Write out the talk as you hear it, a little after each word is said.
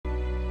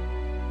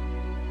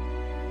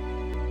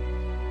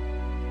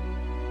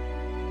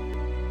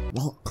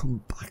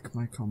Welcome back,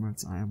 my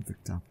comrades. I am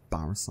Victor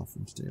Barisov,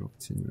 and today we're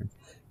continuing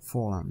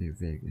Fallout New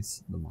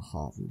Vegas, the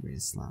Mojave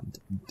Wasteland,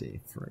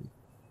 Day 3.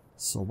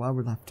 So where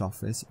we left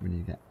off is when you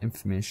get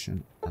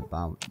information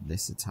about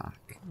this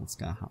attack, what's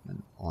going to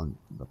happen on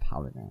the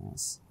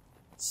Paladins.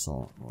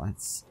 So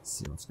let's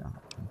see what's going to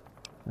happen.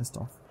 First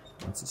off,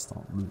 let's just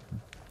start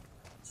looting.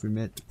 So we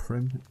made it to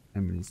Prim,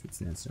 and we need to get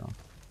to the NCR.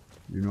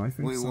 You know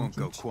anything, We Sergeant? won't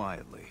go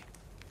quietly.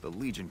 The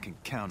Legion can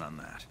count on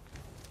that.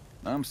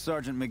 I'm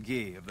Sergeant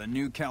McGee of the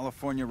New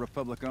California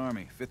Republic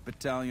Army, 5th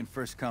Battalion,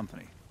 1st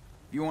Company.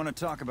 If you want to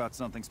talk about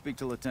something, speak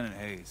to Lieutenant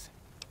Hayes.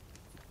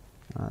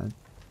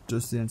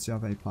 Does the NCR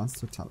have any plans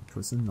to attack the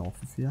prison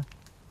north of here?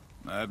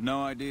 I have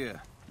no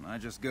idea. I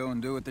just go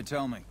and do what they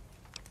tell me.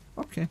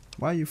 Okay,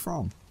 where are you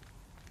from?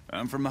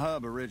 I'm from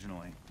Hub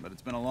originally, but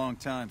it's been a long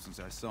time since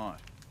I saw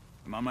it.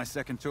 I'm on my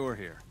 2nd tour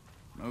here.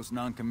 Most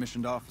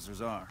non-commissioned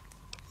officers are.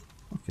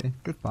 Okay,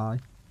 goodbye.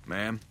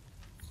 Ma'am?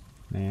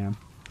 Ma'am.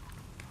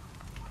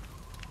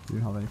 Do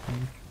you have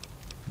anything?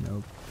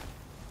 Nope.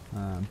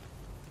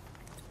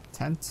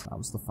 Tent. That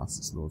was the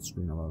fastest load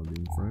screen I've ever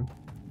been through.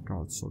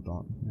 God, it's so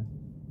dark in here.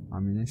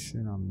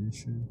 Ammunition,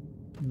 ammunition.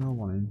 No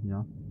one in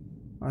here.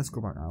 Let's go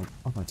back out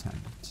of a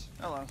tent.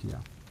 Hello. Yeah.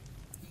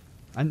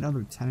 And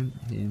Lieutenant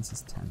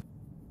Haynes' tent.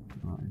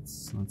 Right,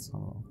 let's have a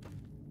look.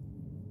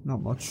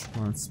 Not much.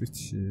 Let's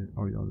switch to.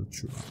 Oh, you're the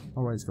trooper.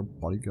 Oh, wait, he's got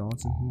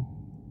bodyguards in here.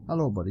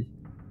 Hello, buddy.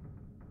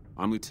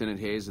 I'm Lieutenant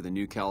Hayes of the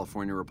New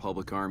California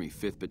Republic Army,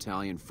 5th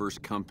Battalion,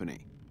 1st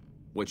Company.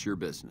 What's your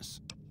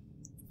business?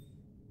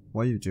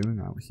 What are you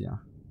doing out here?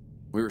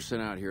 We were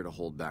sent out here to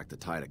hold back the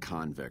tide of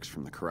convicts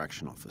from the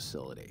correctional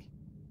facility.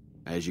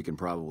 As you can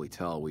probably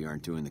tell, we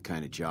aren't doing the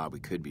kind of job we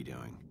could be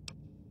doing.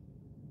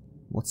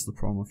 What's the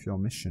problem with your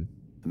mission?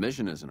 The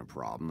mission isn't a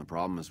problem. The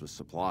problem is with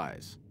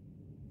supplies.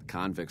 The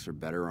convicts are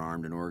better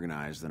armed and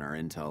organized than our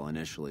intel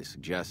initially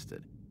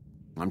suggested.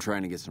 I'm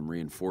trying to get some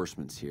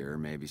reinforcements here,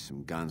 maybe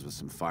some guns with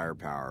some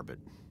firepower, but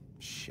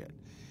shit.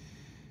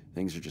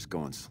 Things are just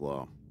going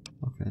slow.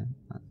 Okay.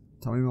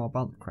 Tell me more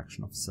about the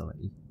correctional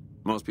facility.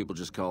 Most people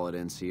just call it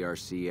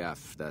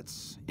NCRCF.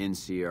 That's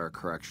NCR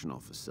Correctional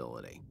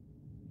Facility.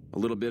 A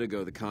little bit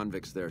ago, the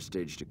convicts there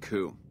staged a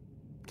coup.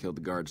 Killed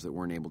the guards that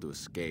weren't able to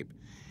escape.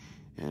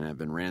 And I've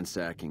been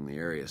ransacking the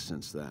area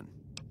since then.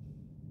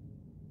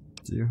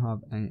 Do you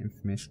have any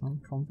information on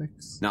the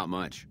convicts? Not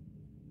much.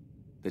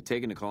 They've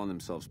taken to calling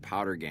themselves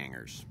powder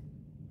gangers,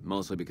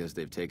 mostly because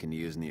they've taken to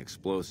using the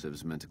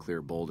explosives meant to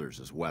clear boulders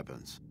as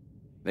weapons.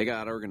 They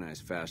got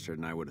organized faster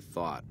than I would have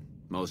thought,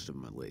 most of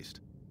them at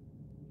least.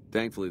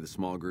 Thankfully, the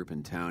small group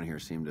in town here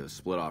seem to have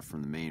split off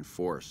from the main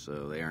force,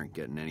 so they aren't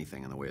getting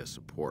anything in the way of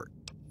support.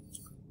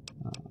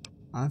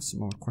 I have some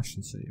more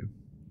questions for you.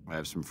 I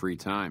have some free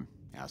time.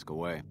 Ask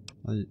away.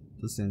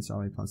 Does the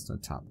NCR plans to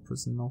attack the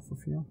prison north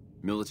of here?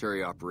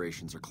 Military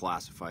operations are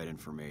classified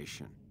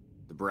information.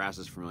 The brass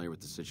is familiar with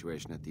the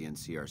situation at the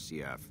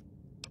NCRCF.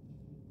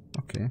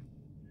 Okay.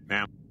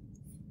 Ma'am.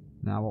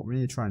 Now what we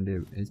need to try and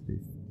do is be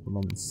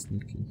blooming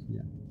sneaky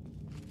here.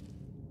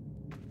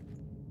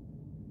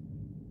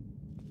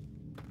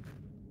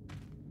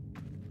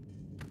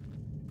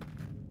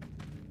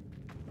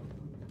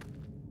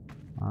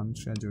 I'm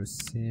just going to do a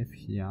save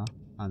here,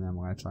 and then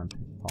we're going to try and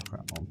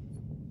pickpocket them.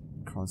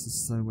 Because this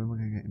is the way we're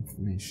going to get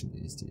information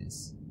these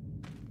days.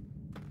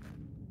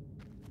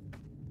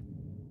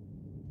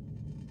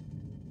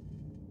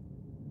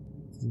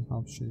 Doesn't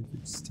help she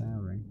keeps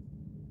staring.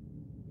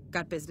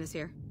 Got business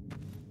here.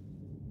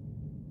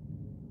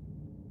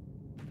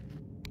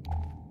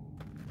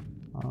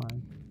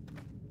 Alright.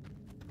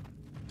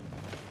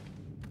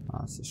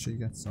 So she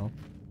gets up.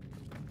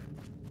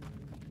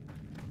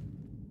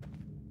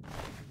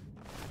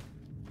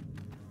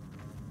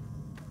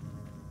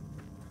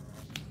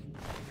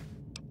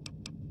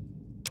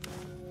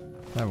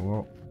 There we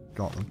go.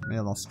 Got them. May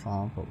have lost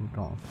calm, but we've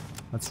got them.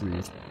 Let's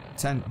read.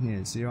 10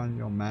 here. You and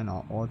your men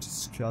are ordered to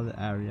secure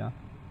the area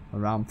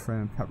around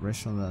Prim in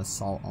preparation of the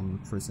assault on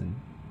the prison.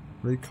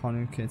 Recon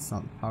indicates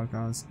that the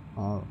Paladins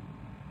are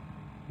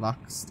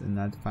laxed in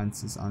their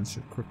defences and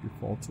should quickly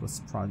fall to a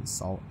surprise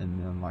assault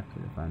in the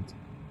unlikely event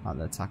that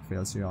the attack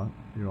fails. You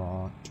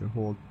are to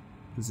hold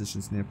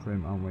positions near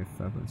Prim and wait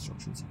further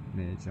instructions.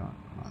 Major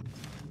hand.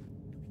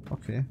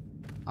 Okay.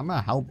 I'm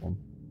gonna help them.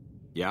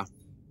 Yeah.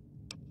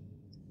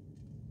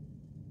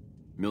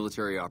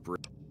 Military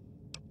operation.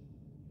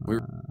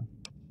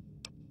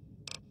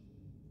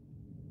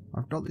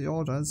 I've got the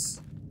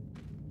orders.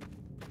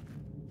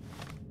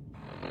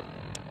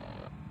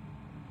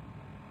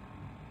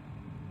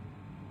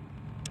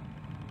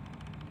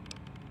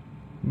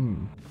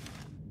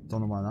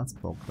 Don't know why that's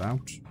bugged out.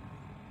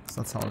 'Cause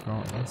that's how I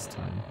got it last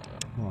time.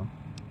 Hold on.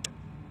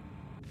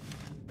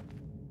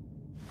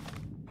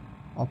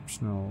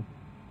 Optional.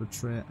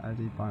 Betray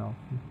Eddie by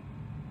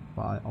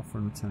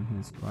offering return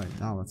his. Right,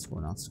 now let's go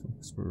and ask him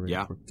because we're really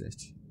equipped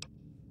it.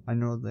 I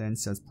know the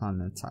NCR's plan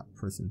to attack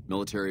prison.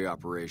 Military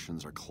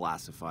operations are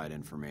classified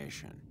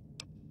information.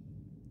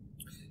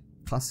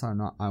 Class or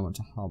not, I want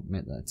to help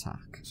make the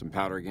attack. Some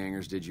powder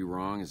gangers did you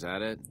wrong, is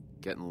that it?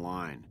 Get in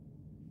line.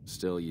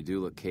 Still, you do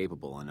look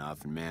capable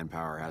enough, and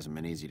manpower hasn't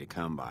been easy to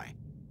come by.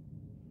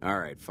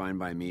 Alright, fine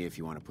by me if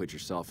you want to put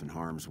yourself in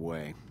harm's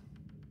way.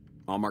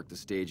 I'll mark the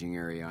staging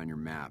area on your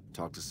map.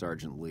 Talk to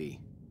Sergeant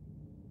Lee.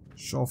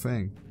 Sure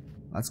thing.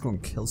 Let's go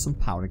and kill some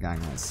powder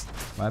gangers.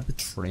 We're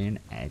betraying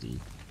Eddie.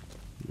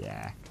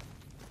 Yeah.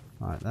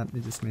 Alright, let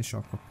me just make sure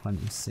I've got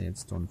plenty of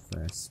saves done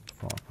first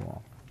before I go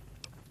off.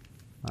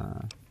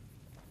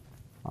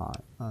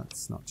 Alright,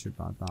 that's not too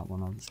bad, that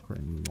one. I'll just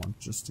create a new one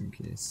just in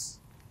case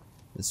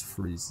this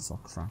freezes or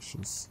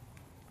crashes.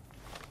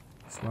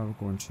 So where we're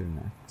going to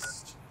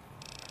next?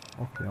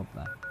 Okay, up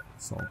there.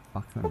 So,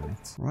 back in a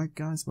minute. Right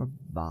guys, we're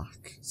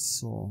back.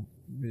 So,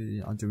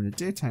 we are doing a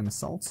daytime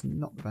assault.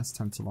 Not the best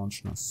time to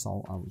launch an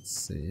assault, I would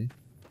say,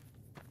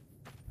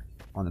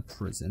 on a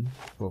prison.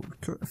 But we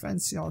could, if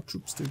NCR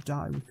troops do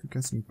die, we could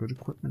get some good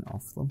equipment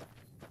off them.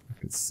 I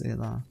could say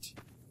that.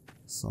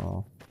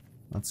 So,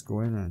 let's go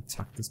in and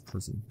attack this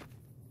prison.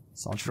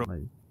 Sergeant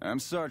Lee. I'm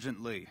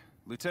Sergeant Lee.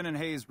 Lieutenant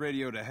Hayes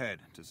radioed ahead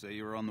to say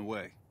you were on the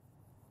way.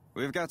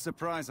 We've got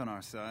surprise on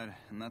our side,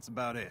 and that's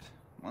about it.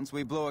 Once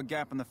we blow a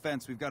gap in the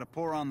fence, we've got to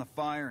pour on the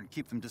fire and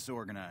keep them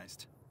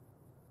disorganized.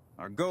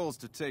 Our goal is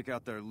to take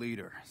out their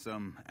leader,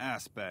 some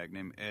assbag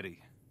named Eddie.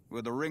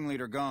 With the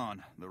ringleader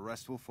gone, the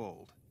rest will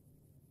fold.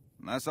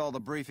 And that's all the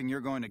briefing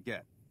you're going to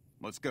get.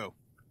 Let's go.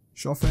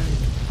 Sure thing.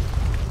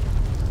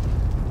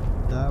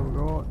 There we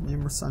go.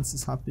 Numerous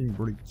sensors have been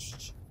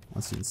breached.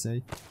 As you can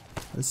see.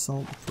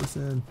 Assault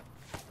prison.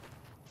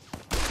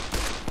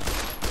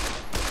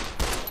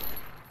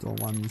 Don't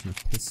know why I'm using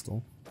a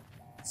pistol.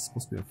 It's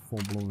supposed to be a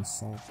full-blown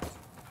assault.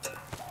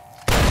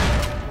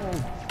 Oh,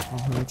 I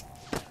heard.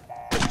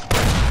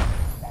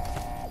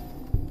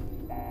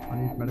 I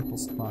need medical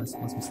supplies.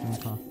 Where's my sling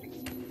pack?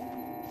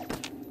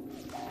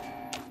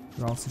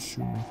 They're also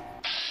shooting me.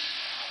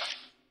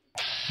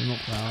 They're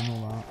up there, I know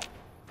that.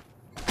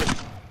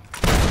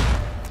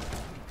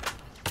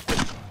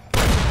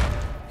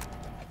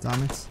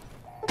 Damn it.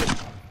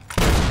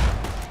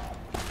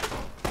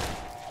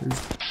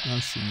 Who's now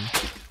shooting me?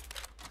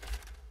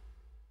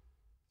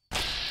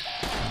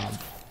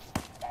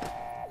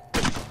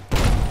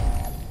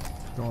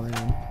 Got in.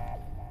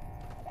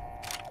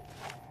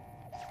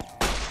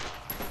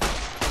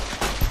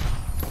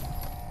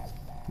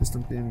 Mr.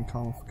 Bean and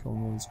Carl for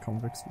killing all these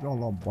convicts. We got a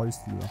lot of boys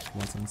to do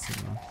afterwards, I'm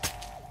seeing that.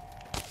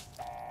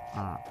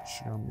 Ah,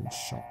 sugar, I'm being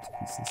shot to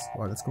pieces.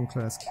 Right, let's go and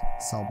clear this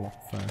cell block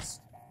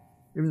first.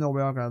 Even though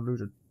we are going to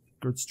loot a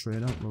goods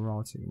trader, we're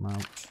routing him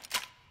out.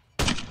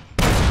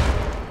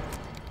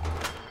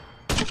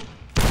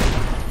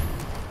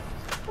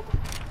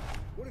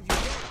 What have you done?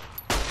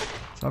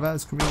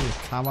 Chavez, come here, you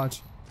coward.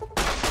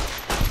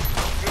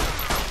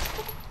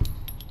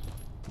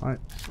 Right,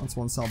 that's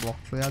one cell block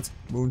cleared.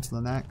 Moving to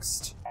the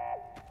next.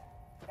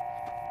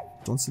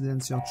 Don't see the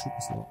NCR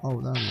troopers though. Oh,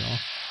 there we are.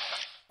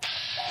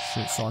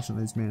 Shit, Sergeant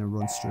Lee's made a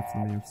run straight for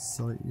the main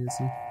facility, is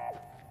he?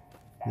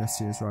 Yes,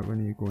 he is. Right, we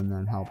need to go in there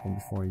and help him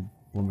before he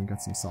woman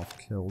gets himself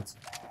killed.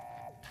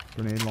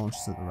 Grenade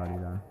launchers at the ready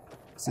there.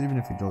 Because even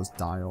if he does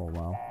die, oh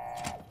well.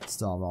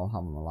 Still, I'll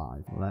have him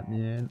alive. Let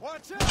me in.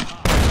 Watch out!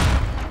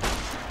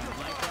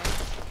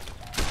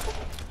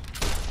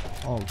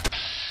 Oh,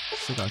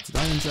 sugar. Did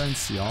I enter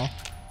NCR?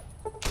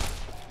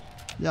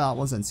 Yeah, that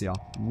was NCR.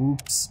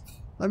 Whoops.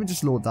 Let me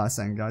just load that a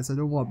second, guys. I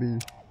don't want to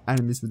be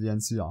enemies with the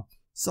NCR.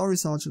 Sorry,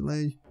 Sergeant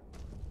Lee.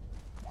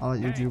 I'll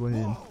let you deal with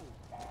him.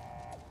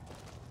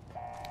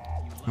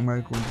 I'm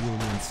going to go and deal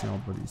with the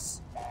NCR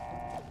buddies.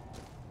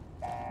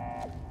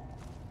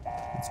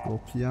 Let's go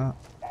up here.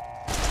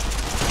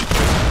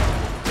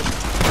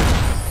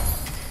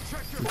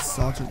 It's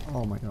Sergeant.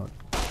 Oh my god.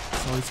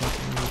 Sorry,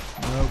 Sergeant Lee.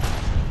 Nope.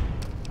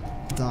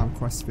 Damn,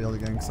 quest failed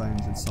again because I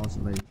injured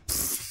Sergeant Lee.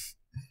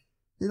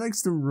 He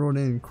likes to run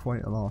in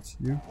quite a lot.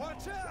 You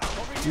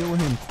deal with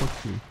him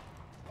quickly.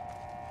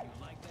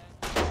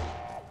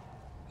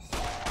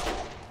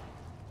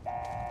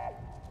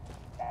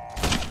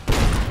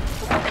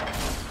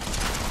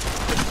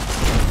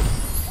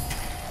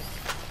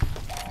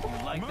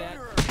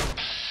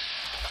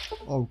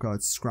 Oh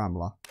god,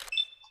 scrambler.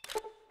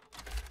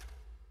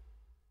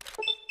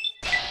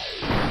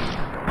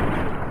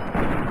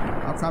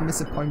 How can I miss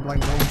a point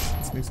blank range?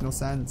 This makes no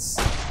sense.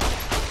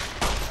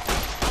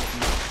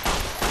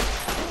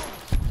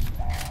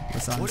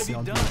 What have you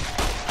done?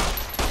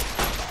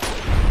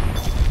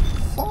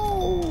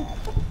 Oh!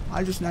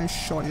 I just now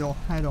shot your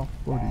head off,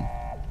 buddy.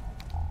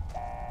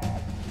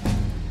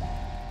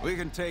 We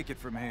can take it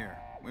from here.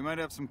 We might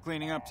have some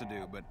cleaning up to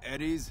do, but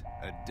Eddie's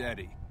a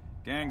deadie.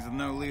 Gangs with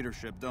no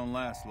leadership don't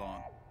last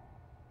long.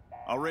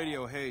 I'll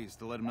radio Hayes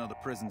to let him know the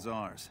prison's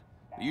ours.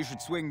 But you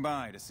should swing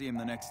by to see him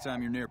the next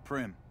time you're near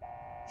Prim.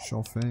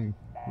 Sure thing.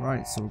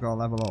 Right, so we've got to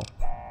level up.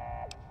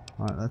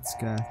 Right, let's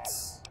get...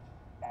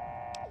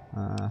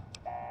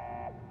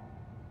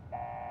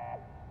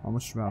 how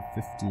much do we have?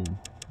 15.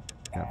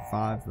 Get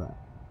 5 there.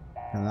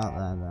 Get that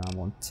there, then I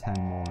want 10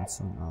 more and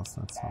something else.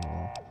 Let's have a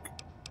look.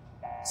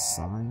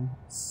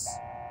 Science?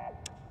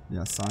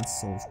 Yeah, science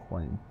is always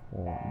quite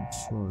important.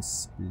 So is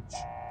speech.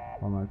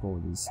 What am I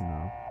going to do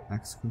now?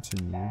 X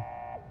continue.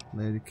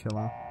 Lady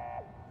killer.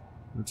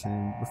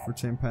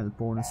 Retain painted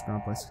bonus,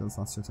 grab by skills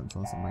last 2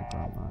 times, I might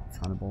grab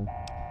that. Cannibal.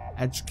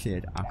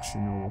 Educate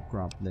action, or we'll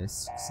grab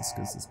this, because this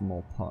gives us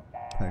more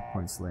perk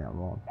points later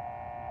on.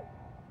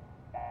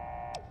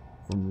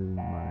 From reading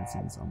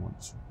magazines, how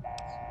much?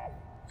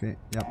 Okay,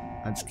 yep,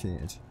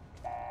 educated.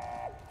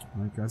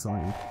 I guess I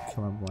like to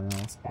kill everybody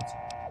else, but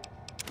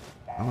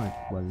I might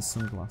wear these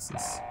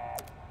sunglasses.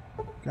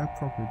 Okay, I'll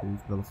probably be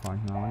vilified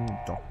now. I need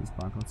a doctor's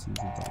bag. Let's use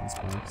a doctor's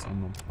bag because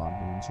I'm not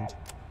badly injured.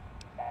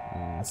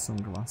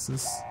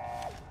 Sunglasses.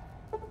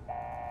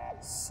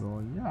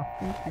 So yeah, I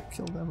think we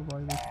killed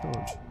everybody we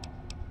could.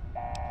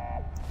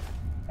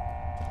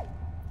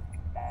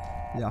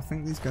 Yeah, I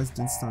think these guys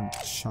didn't stand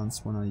a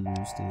chance when I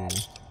used the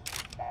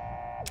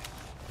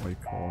what do you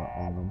call it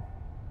on them.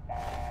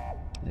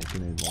 Yeah,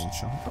 grenade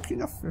launcher. Lucky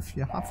enough, if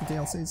you have the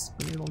DLCs,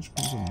 grenade launcher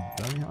comes in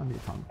very handy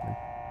apparently.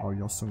 Oh,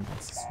 your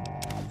sunglasses,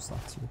 we'll use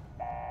that to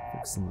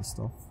fix some of the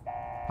stuff.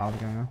 Powder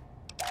ganger.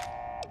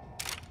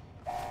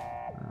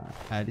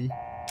 Eddie.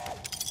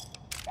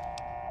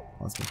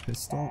 That's my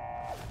pistol.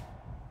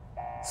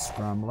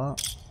 Scrambler.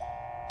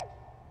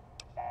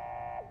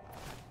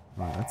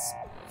 Right, let's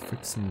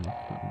fix some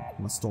equipment.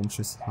 My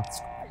Stormchase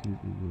hat's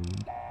completely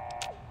ruined.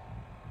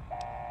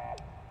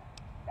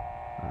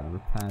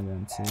 Repair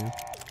them too.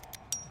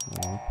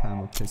 I'll repair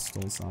my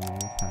pistols and I'll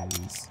repair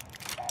these.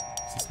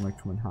 This might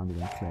come in handy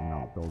when clearing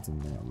out the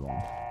building later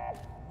on.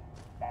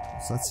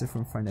 So let's see if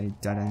we can find any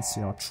dead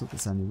NCR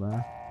troopers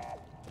anywhere.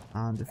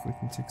 And if we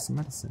can take some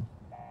medicine.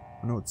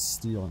 I know it's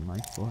stealing,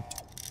 like, but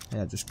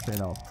yeah, just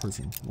cleared out a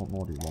prison. What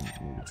more do you want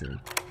me to do?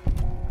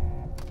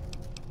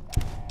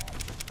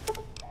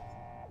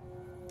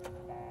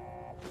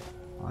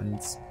 I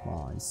need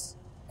supplies.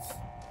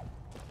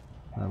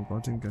 We've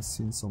got to get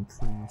seen some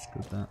pretty much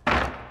good there.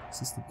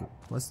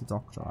 Where's the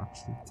doctor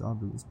actually? Did I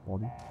do his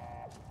body?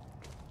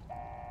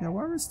 Yeah,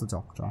 where is the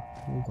doctor?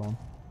 Hold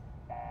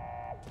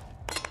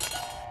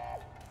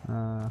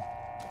on.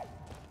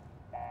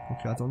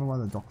 Okay, I don't know where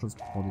the doctor's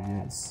body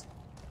is.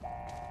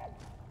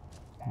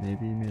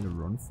 Maybe he made a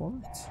run for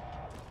it?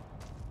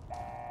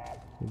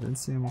 I didn't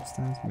see him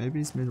upstairs. Maybe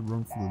he's made a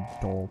run for the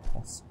door,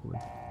 possibly.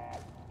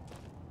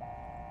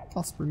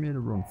 Possibly made a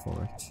run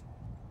for it.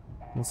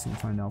 We'll soon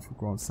find out if we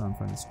go outside and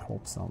find his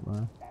corpse out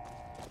there.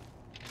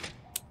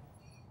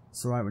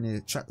 So right, we need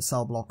to check the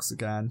cell blocks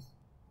again.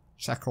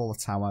 Check all the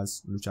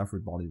towers, loot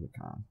everybody we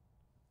can.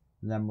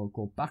 And then we'll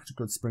go back to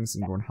Good Springs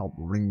and go and help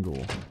Ringo.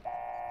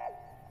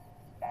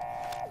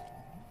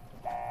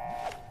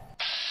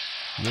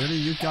 Really?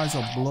 You guys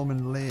are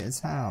blooming late as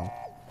hell.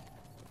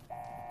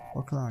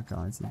 Look at that,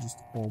 guys. They're just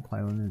all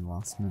piling in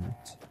last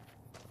minute.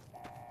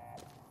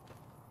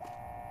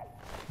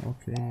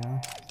 Okay,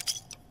 yeah.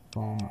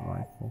 Varmint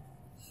rifle.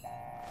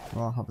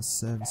 Well, I'll have a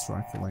service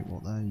rifle like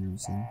what they're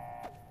using.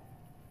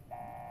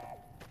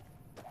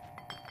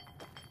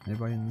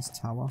 Anybody in this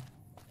tower?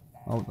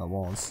 Oh, there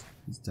was.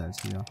 He's dead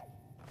here.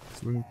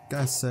 So we can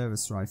get a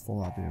service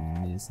rifle, that'd be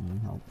amazingly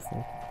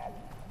helpful.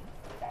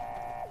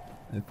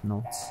 If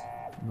not,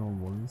 no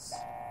worries.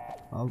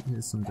 Oh,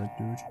 here's some dead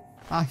dude.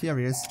 Ah, here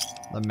he is.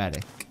 The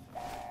medic.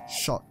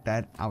 Shot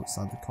dead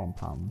outside the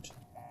compound.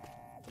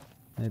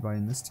 Anybody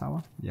in this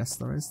tower? Yes,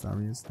 there is. There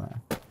he is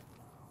there.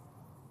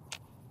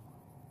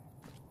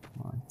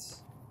 Right.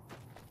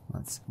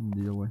 Let's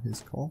deal with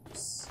his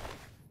corpse.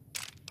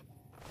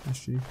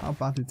 Actually, how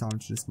badly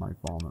damaged is my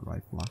varmint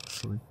rifle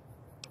actually?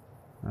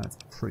 That's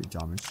pretty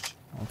damaged.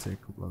 I'll take a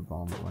couple of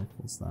varmint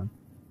rifles then.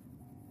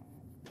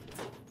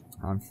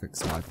 And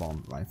fix my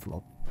varmint rifle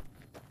up.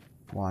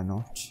 Why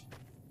not?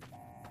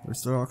 We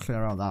still gotta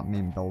clear out that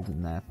main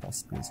building there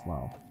possibly as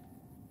well.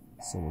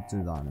 So we'll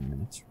do that in a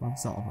minute.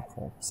 When's that other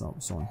corpse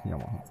out? So on here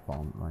we'll have the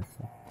varmint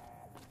rifle.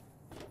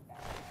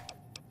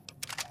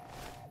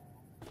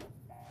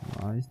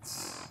 Right.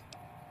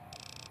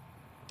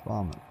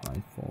 Varmint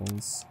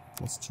rifles.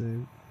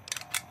 +2.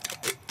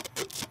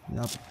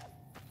 Yep.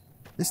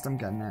 At least I'm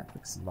getting that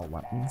because of our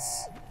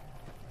weapons.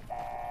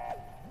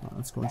 Right,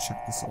 let's go and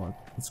check this out.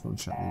 Let's go and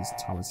check these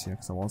towers here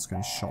because I was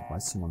getting shot by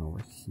someone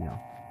over here.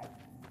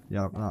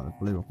 Yeah, look at that, they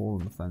blew a hole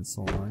in the fence,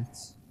 alright.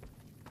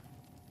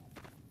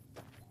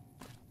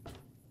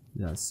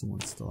 Yeah,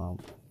 someone's still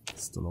out.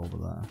 Still over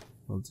there.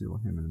 We'll deal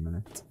with him in a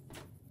minute.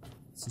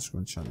 Let's just go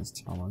and check these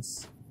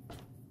towers.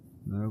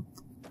 Nope.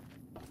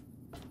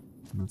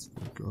 That's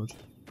pretty good.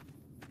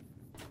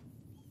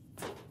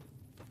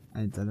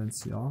 Any dead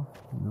NCR?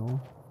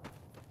 No.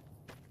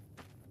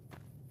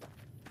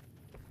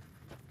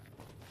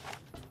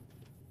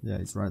 Yeah,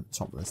 he's right at the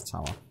top of this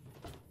tower.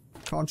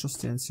 Can't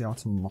trust the NCR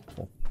to mop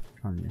up,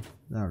 can you?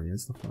 There he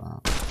is, look at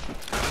that.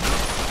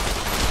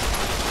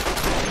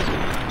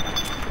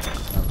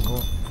 There we go.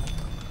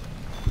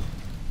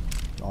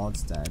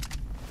 God's dead.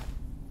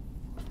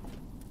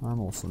 I'm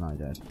also now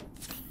dead.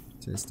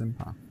 Taste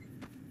impact.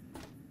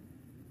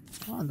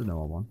 And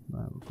another one.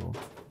 There we go.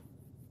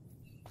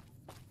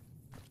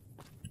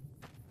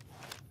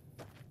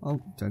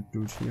 Oh, dead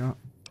dude here.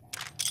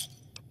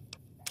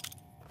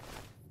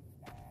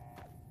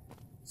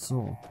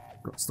 So,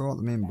 still got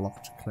the main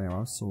block to clear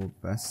out, so we'll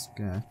best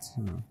get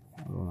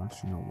I don't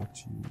actually know what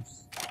to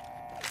use.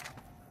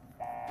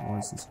 Why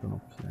is this gun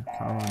up here?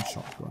 Caravan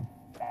shotgun.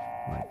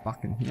 Right,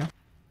 back in here.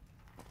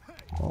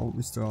 Oh,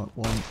 we still got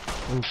one.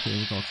 Okay,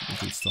 we got the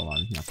dude still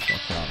alive. You have to go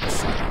clear out this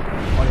side.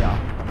 Oh yeah,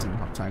 I didn't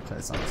have time to clear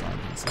this outside.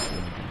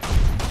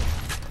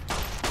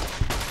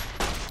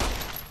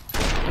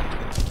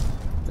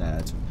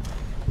 Dead.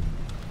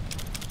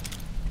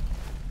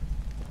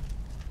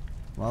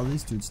 Well,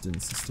 these dudes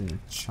didn't sustain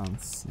a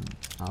chance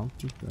out,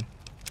 did they?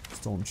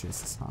 Storm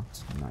Chaser's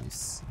hat.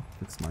 Nice.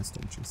 Fix my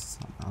Storm Chaser's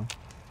hat now.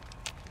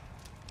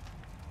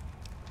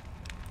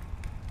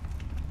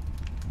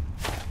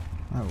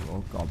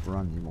 Oh, got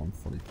brand new one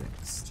fully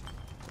fixed.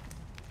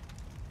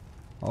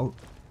 Oh,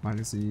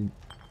 magazine.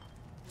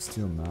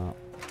 Still not.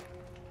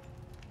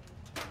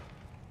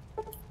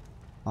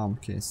 Arm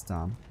case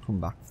down. Come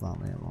back for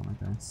that later on,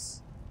 I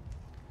guess.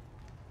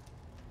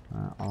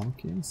 Arm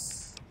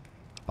case.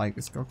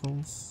 Biker's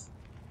goggles.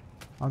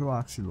 How do I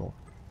actually look?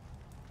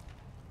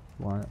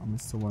 Why am I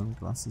still wearing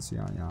glasses?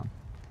 Yeah, I am.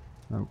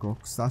 There we go,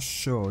 because that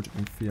should,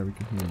 in theory,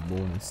 give me a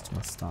bonus to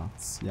my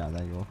stats. Yeah,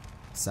 there you go.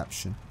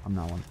 Perception. I'm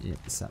now on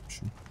 8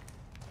 perception.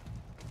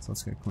 So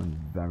that's going to come in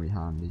very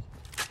handy.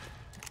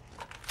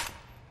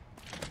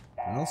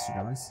 And also,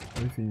 guys,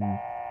 we've been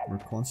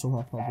recording so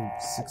far for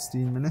about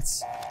 16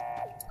 minutes.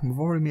 And we've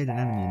already made an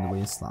enemy in the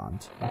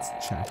wasteland. Let's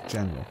check.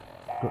 General.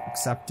 Good,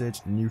 accepted.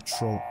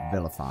 Neutral.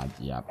 Vilified.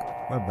 Yep.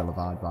 We're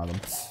vilified by them.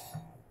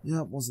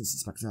 Yeah, wasn't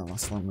suspecting that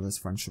last long with this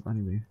friendship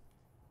anyway.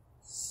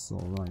 So,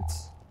 right.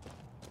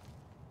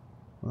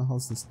 Where the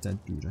hell's this dead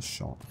dude I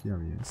shot? Here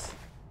he is.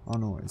 Oh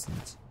no, it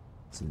isn't.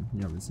 It's in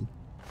here, is he?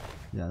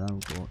 Yeah, there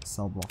we go.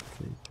 Cell block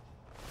key.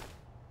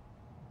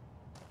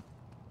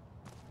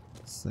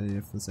 See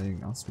if there's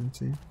anything else we can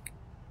take.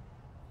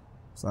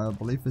 So I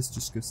believe this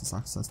just gives us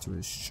access to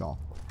his shop.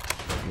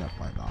 Yep,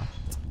 like that.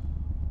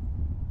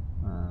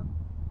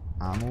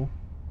 Ammo.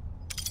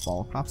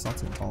 Ball caps, I'll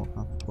take ball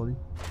caps, buddy.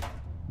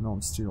 No,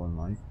 I'm stealing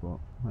like, but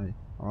hey,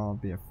 I'll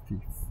be a thief.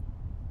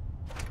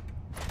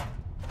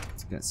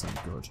 To get some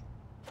good.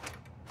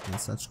 And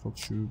surgical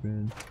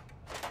tubing.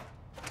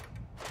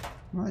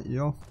 Right,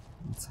 yo.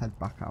 Let's head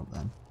back out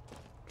then.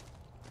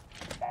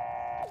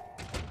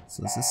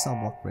 So is this cell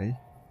block B?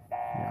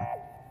 Yeah.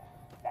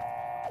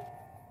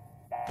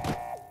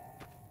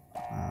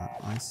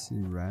 I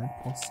see red,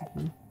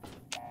 possibly.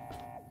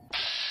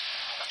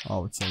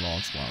 Oh, it's a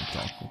large wild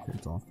dog. Okay,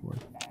 don't have to worry.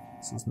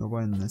 So there's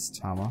nobody in this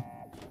tower.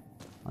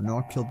 I know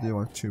I killed the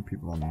other 2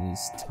 people on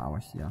this tower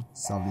here,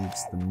 so that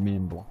leaves the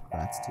main block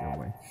there to deal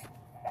with.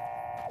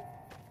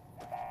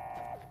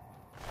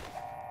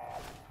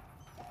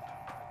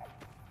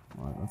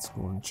 Right, let's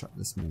go and check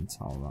this main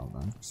tower out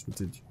then, because we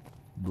did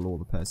blow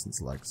the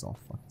person's legs off,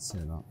 I can say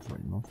that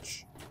pretty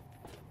much.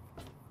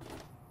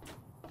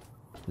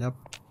 Yep,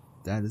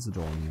 dead as a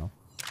doornail.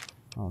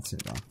 I'll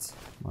take that.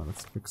 Right,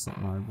 let's fix up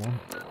my one.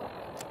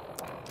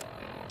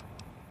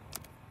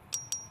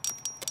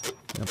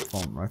 Yep,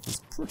 front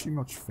rifle's pretty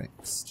much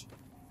fixed.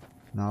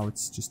 Now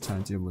it's just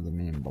time to deal with the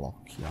main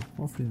block here.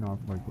 Hopefully not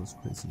everybody goes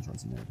crazy and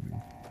tries to murder me.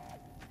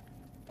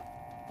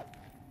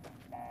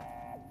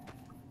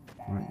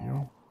 Right,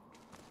 yo.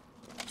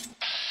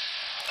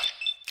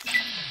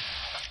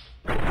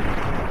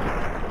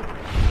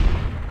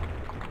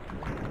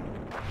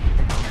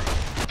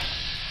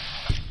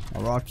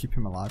 I'd rather keep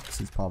him alive because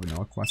he's probably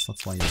no quest,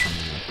 that's why he's in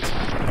the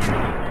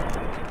water.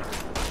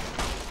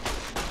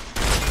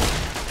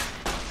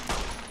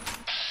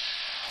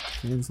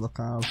 James, look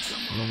out.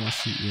 I don't want to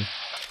shoot you.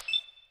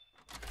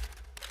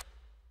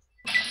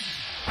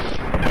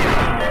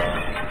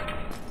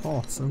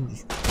 Oh, someone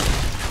just...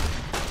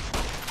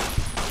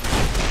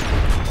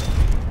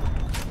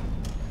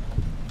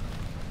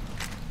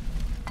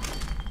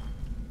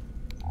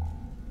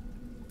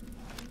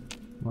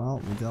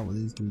 Well, we dealt with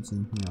these dudes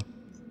in here.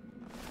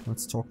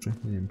 Let's talk to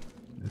him,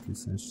 if he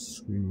says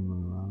screaming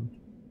around.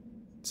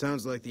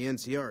 Sounds like the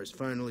NCR is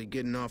finally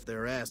getting off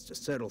their ass to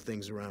settle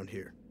things around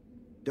here.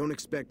 Don't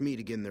expect me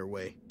to get in their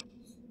way.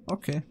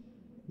 Okay.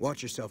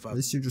 Watch yourself out. At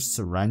least you just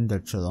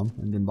surrendered to them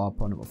and didn't bother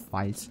putting up a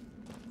fight.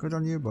 Good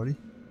on you, buddy.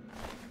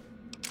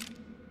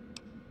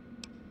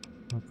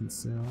 I can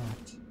say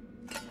that.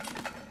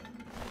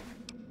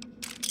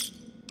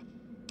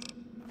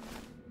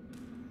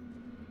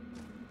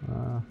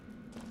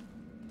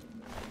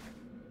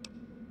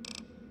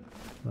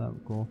 There we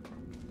go.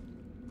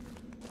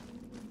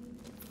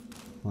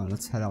 Right,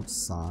 let's head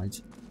outside.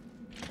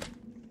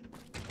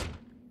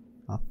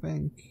 I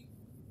think...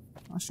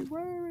 Actually,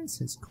 where is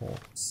his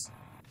corpse?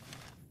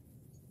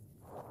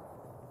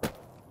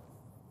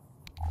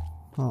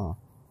 Huh.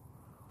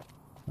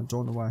 I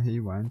don't know where he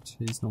went.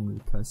 He's normally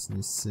the person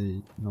you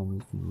see,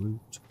 normally can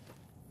loot.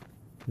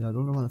 Yeah, I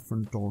don't know where the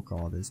front door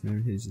guard is.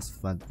 Maybe he's just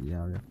fled the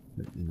area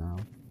completely now.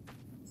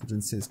 I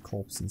didn't see his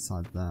corpse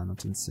inside there, and I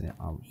didn't see it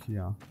out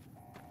here.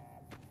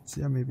 So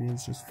yeah, maybe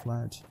he's just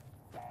fled.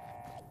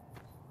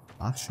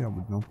 Actually, I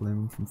would not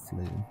blame him from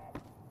fleeing.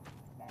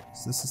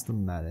 So this is the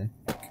medic.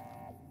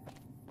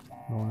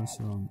 No one is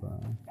around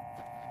there.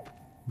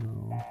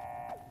 No.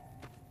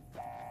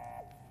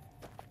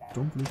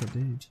 Don't believe I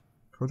did.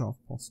 could have,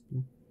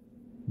 possibly.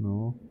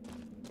 No.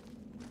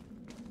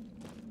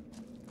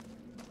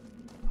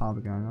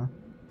 Powder ganger.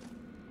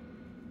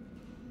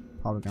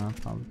 Powder ganger,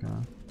 powder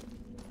ganger.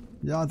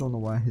 Yeah, I don't know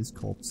where his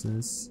corpse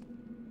is.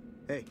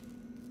 Hey.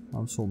 I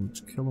was hoping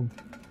to kill him.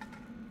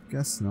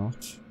 Guess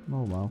not.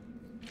 Oh well.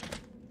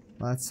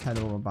 Let's head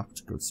over back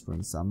to Good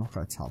Springs. I'm not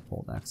going to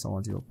teleport there because I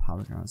want to deal with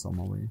powder gangers on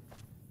my way.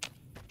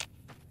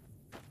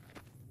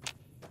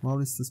 Well, at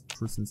least this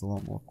prison's a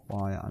lot more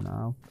quieter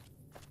now.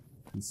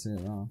 You can see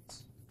that.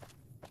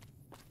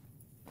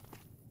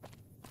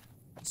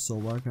 So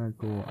we're gonna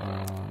go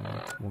and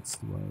what's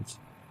the word?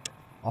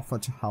 Offer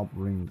to help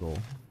Ringo.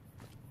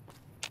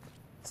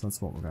 So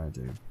that's what we're gonna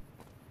do.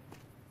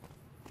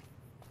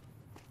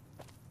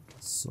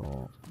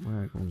 So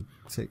we're going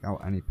to take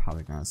out any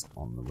powder guys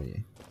on the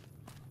way.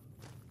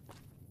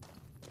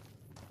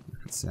 You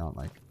can see out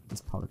like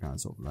there's powder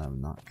guys over there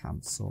in that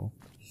camp, so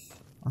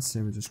I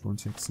say we're just going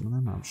to take some of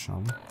them out,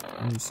 shall we?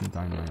 And use some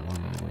dynamite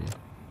along the way.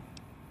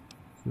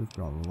 So we've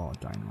got a lot of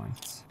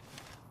dynamite.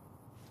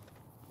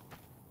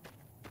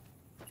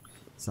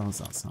 So how does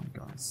that sound,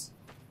 guys?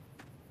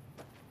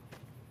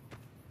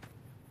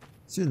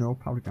 So you know,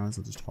 powder guys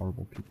are just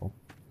horrible people.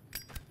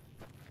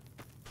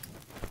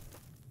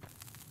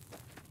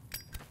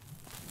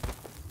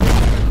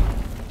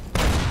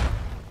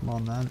 Come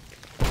on then.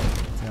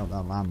 Take out their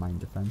landmine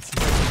defenses.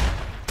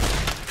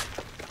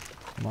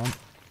 Come on.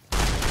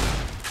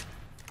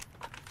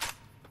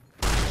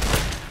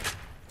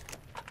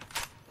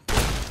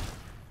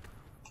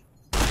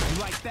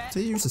 You like that?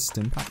 Did he use a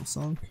stim pack or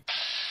something?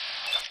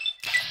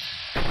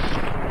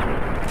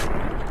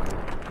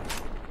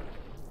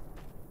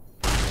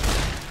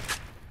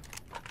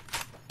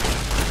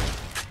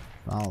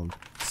 I'll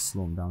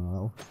slow him down a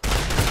little.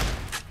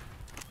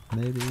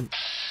 Maybe.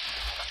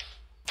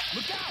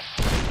 Look out!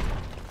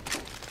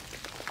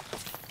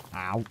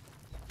 Ow.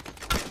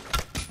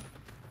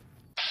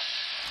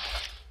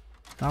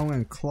 Now I'm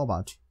getting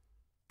clobbered.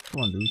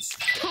 Come on, dudes.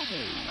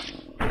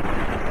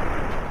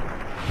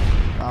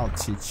 I'll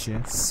teach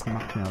you.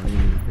 Smack me a lady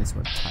in the face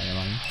with a tire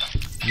iron.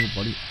 New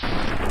buddy.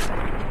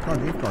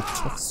 God, you've got a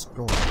tough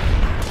skull.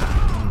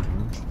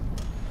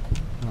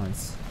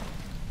 Nice.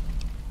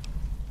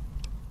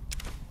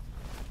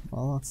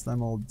 Well, that's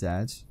them all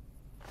dead.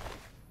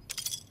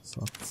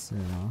 So I can say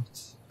that.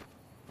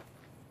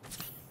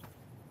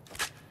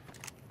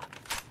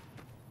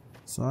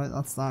 So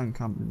that's that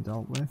encampment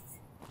dealt with.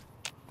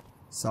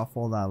 Set off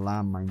all their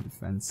landmine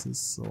defences,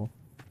 so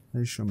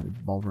they shouldn't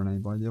be bothering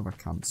anybody. The other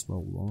camps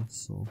will though,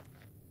 so.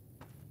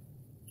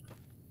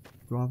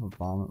 Do I have a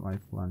varmint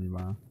rifle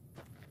anywhere?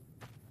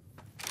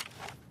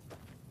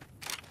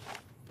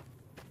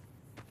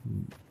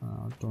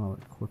 I don't have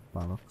it equipped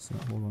by looks, so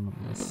hold on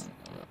at this.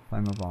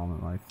 Find my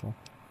varmint rifle.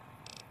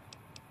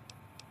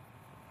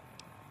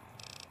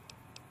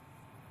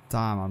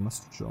 Damn, I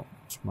must have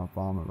dropped my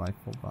varmint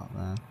rifle back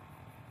there.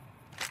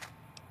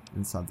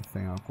 Inside the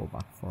thing, I'll go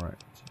back for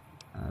it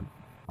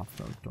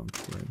after I've done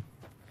through.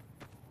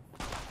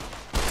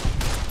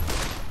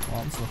 Oh,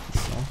 that was a lucky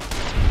shot.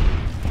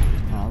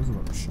 Oh, that was a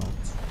lucky shot.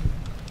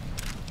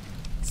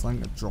 It's like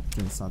it dropped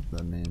inside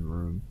the main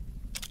room.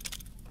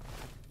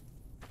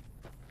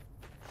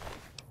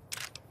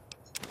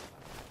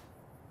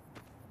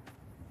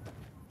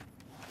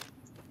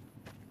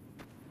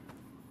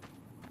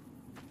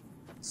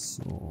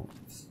 So,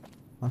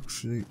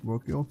 actually, we'll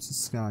go to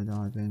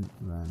skydiving,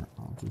 then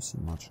I'll do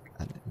some magic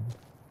editing.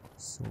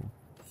 So,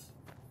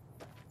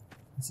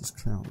 let's just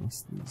clear out the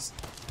rest of these.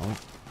 Oh,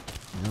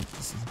 yep,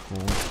 this is a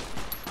ball.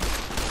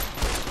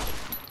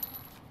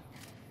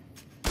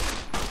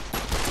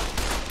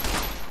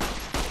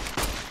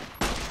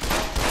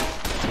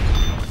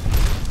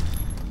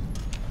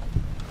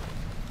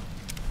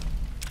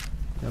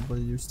 Yeah,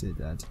 buddy, you stay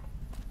dead.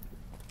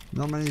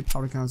 Not many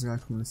powder cans are gonna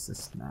come and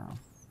assist now.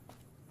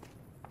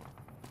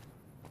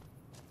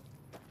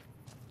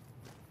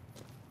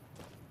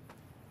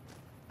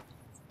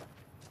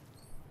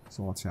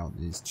 So watch out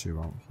these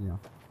two out here.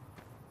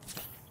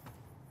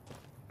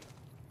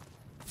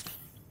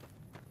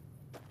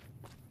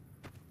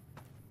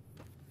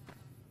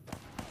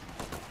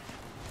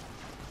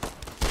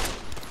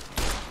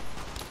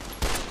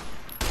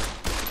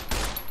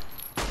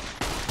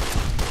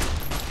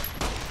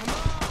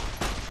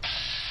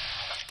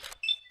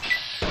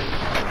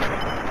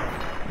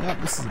 Yep,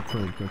 this is a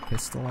pretty good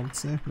pistol, I would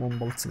say. One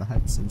bullet to the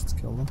head seems to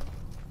kill them.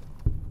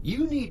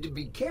 You need to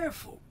be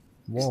careful.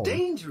 Whoa. It's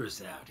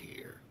dangerous out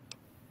here.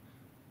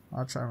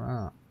 I'll try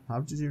that.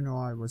 How did you know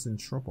I was in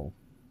trouble?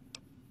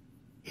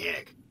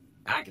 Heck,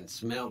 I can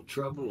smell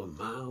trouble a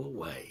mile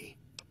away.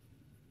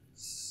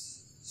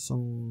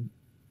 Some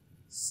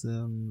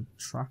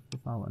track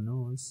without a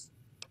nose.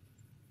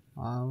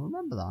 I'll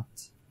remember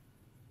that.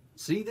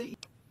 See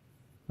that?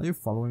 Are you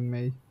following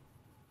me?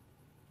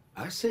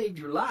 I saved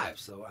your life,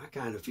 so I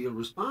kind of feel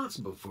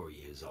responsible for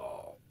you is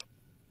all.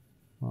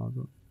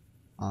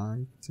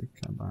 I take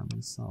care by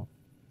myself.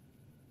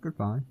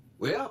 Goodbye.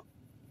 Well,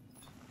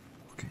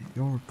 okay,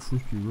 you're a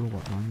creepy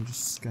robot, man. You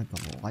just scared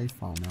the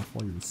life out of me. I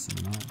thought you were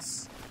someone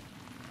else.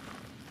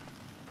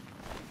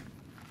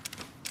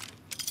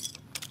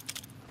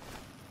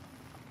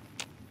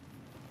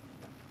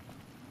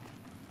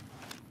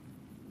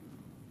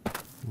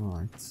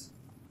 Right.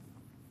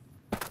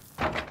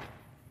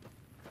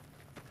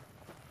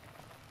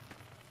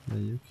 There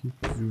you keep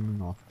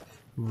zooming off.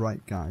 Right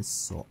guys,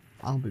 so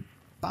I'll be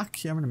back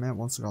here in a minute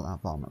once I got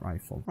that varmint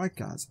rifle. Right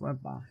guys, we're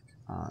back.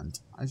 And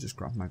I just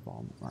grabbed my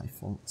varmint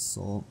rifle.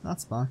 So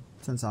that's back.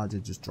 Turns out I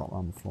did just drop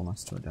on the floor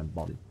next to a dead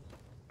body.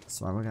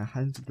 So we're gonna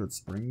head into Good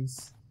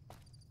Springs.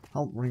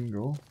 Help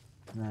Ringo.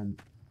 And then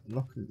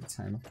look at the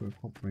time after we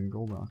help Ringo.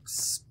 We'll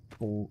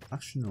explore.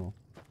 Actually no.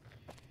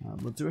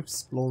 We'll do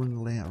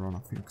exploring later on, I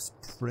think, because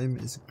Prim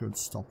is a good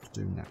stop to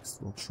do next.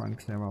 We'll try and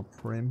clear out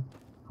Prim,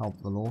 help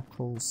the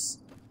locals,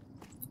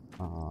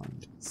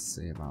 and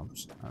see about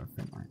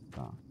everything like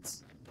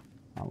that.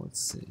 I would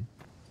say.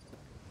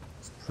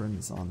 Prim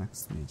is our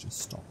next major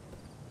stop.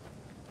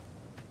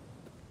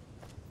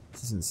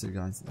 As you can see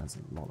guys, there's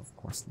a lot of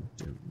quests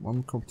to do. When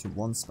we come to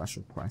one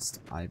special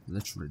quest, I've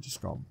literally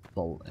just got to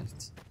bolt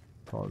it.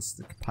 Because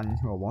the companion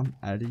who I want,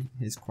 Eddie,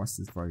 his quest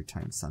is very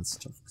time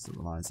sensitive because it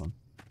relies on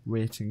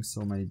waiting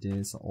so many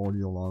days,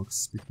 audio logs,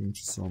 speaking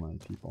to so many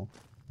people.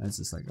 And it's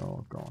just like,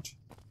 oh god.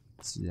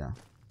 So yeah,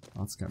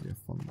 that's gonna be a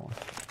fun one.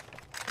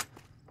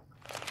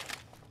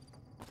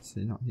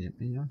 So you're not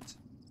hit me yet?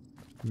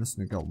 You must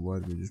have got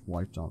word we just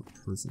wiped out the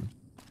prison.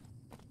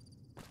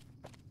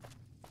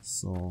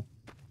 So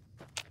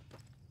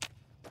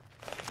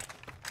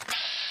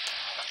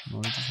no,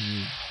 it doesn't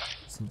need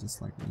some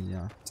dislike me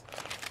yet.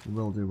 We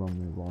will do when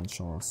we launch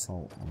our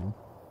assault on him.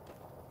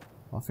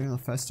 I think the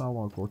first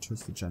hour I'll go to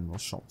is the general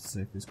shop to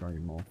see if he's got any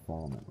more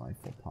varmint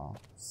rifle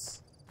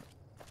parts.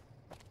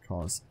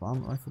 Because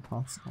varmint rifle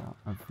parts are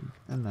everything.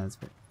 And there's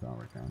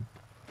Victor again,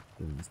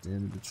 doing his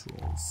daily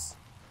patrols.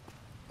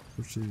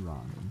 Pretty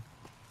random.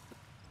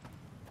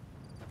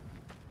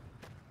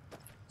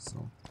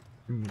 So,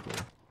 in we go.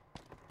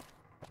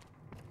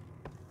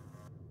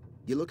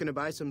 You looking to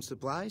buy some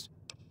supplies?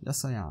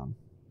 Yes, I am.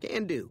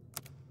 Can do.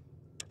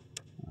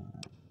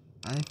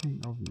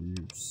 Anything of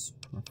use,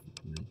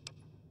 preferably.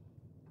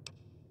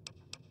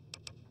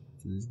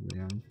 Is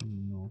there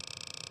anything? No.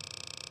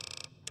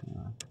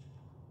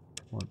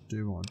 What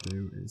I'll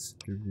do is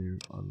give you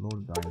a load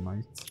of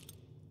dynamite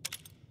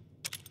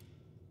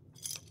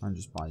and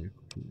just buy you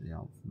completely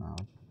out for now.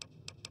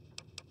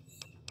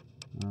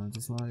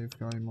 Does not have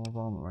got any more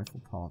varmint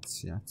rifle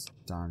parts yet.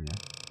 Damn ya.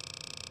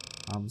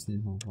 I always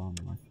need more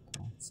varmint rifle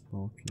parts. But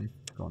okay, if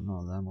you've got none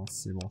of them, I'll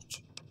see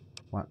what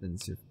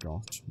weapons you've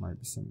got. Might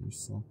be some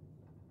useful.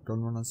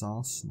 Gunrunner's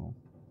arsenal.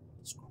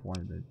 It's quite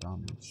a bit of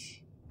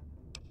damage.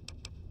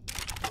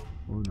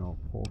 Oh no,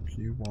 poor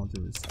Pew. What I'll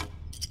do is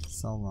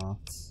sell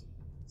that,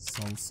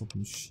 sell the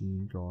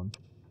submachine gun,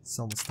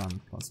 sell the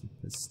standard plasma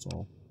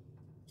pistol,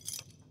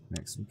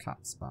 make some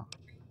cats back.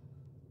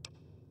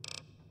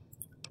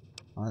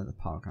 I like the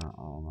power gun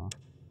armor.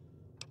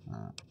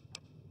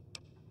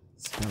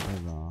 Let's get rid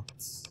of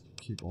that.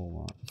 Keep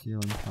all that.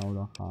 Healing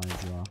powder,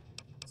 Hydra.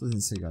 So as you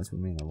can see guys, we're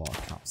making a lot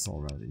of caps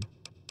already.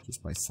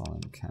 Just by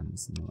selling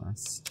chems and the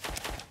rest.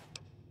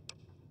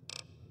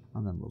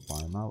 And then we'll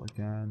buy them out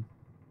again.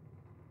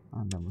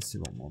 And then we'll see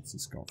what mods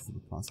it's got for the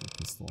plasma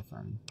pistol, if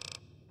any.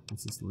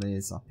 What's this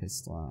laser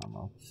pistol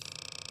ammo?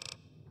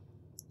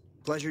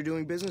 Pleasure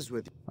doing business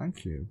with you.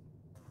 Thank you.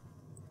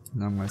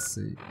 Now I'm going to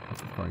see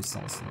if I've got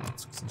salsa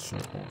nuts, because I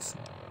should also.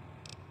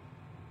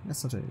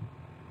 Yes, I do.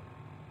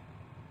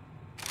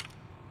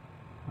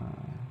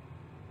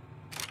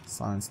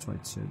 Science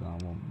 22, that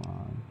I want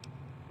mine.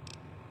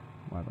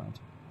 My bad.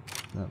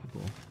 There we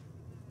go.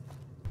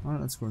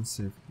 Alright, let's go and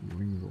see if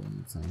Ringo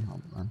needs any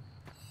help then.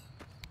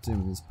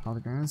 Dealing with these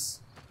powder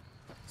guys.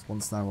 So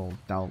once they're all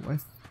dealt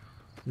with,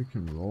 we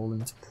can roll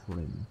into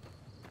Prim.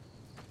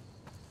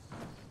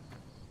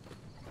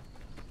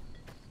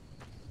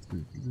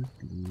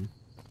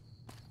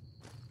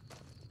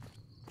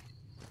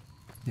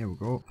 Here we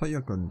go. Put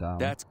your gun down.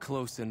 That's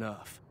close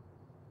enough.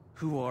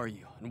 Who are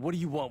you, and what do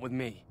you want with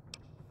me?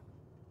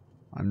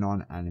 I'm not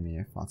an enemy,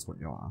 if that's what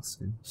you're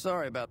asking.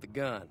 Sorry about the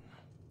gun.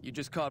 You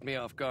just caught me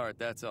off guard,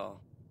 that's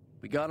all.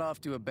 We got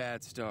off to a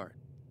bad start.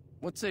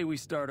 What say we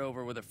start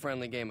over with a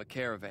friendly game of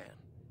Caravan?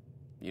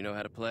 You know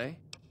how to play?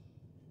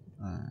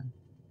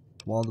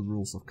 What are the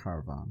rules of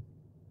Caravan?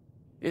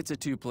 It's a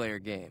two-player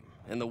game,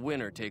 and the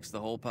winner takes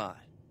the whole pot.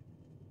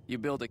 You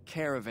build a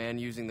caravan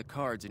using the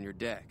cards in your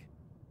deck.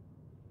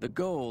 The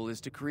goal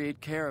is to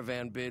create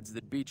caravan bids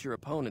that beat your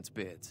opponent's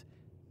bids,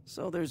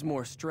 so there's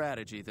more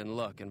strategy than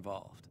luck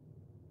involved.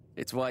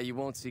 It's why you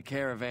won't see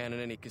Caravan in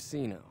any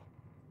casino.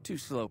 Too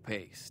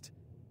slow-paced.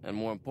 And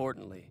more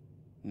importantly,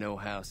 no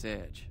house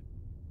edge.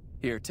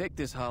 Here, take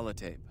this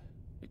holotape.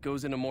 It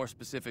goes into more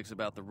specifics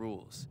about the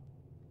rules.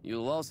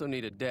 You'll also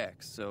need a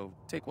deck, so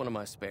take one of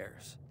my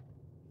spares.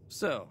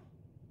 So,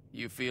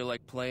 you feel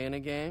like playing a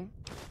game?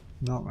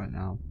 Not right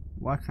now.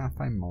 Where can I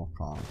find more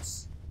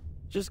cards?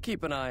 Just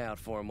keep an eye out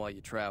for them while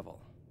you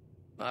travel.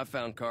 I've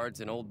found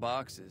cards in old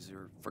boxes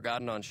or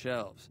forgotten on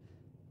shelves.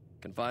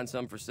 Can find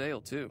some for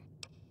sale, too.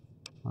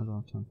 I don't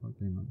have time for a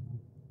game right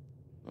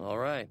now. All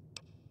right.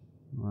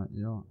 Right,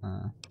 yo,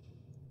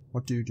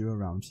 what do you do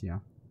around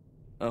here?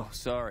 Oh,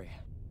 sorry.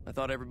 I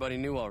thought everybody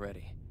knew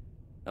already.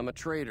 I'm a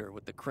trader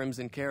with the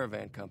Crimson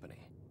Caravan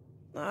Company.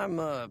 I'm,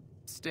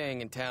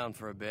 staying in town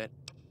for a bit.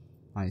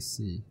 I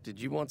see.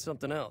 Did you want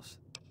something else?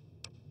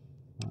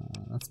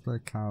 Let's play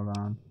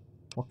Caravan.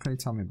 What can you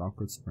tell me about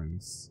Good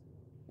Springs?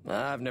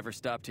 I've never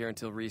stopped here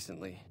until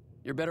recently.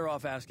 You're better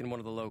off asking one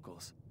of the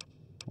locals.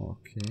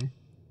 Okay.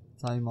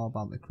 Tell me more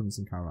about the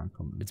Crimson Caravan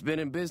Company. It's been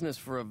in business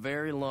for a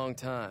very long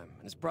time,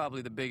 and it's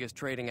probably the biggest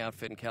trading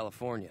outfit in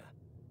California.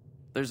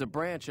 There's a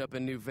branch up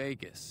in New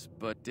Vegas,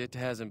 but it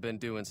hasn't been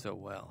doing so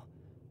well.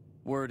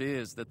 Word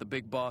is that the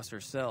big boss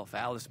herself,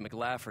 Alice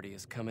McLafferty,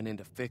 is coming in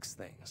to fix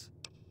things.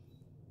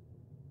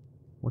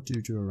 What do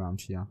you do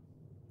around here?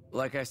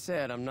 Like I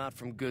said, I'm not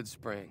from Good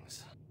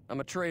Springs. I'm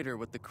a trader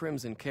with the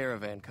Crimson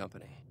Caravan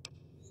Company.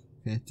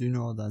 Okay, do you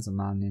know there's a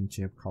man named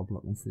Jacob Cobb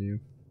looking for you?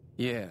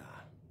 Yeah.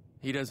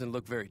 He doesn't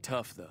look very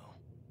tough, though.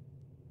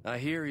 I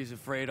hear he's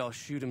afraid I'll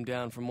shoot him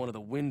down from one of the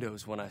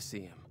windows when I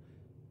see him.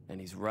 And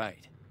he's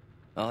right.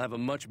 I'll have a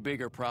much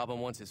bigger problem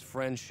once his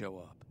friends show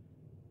up.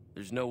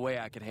 There's no way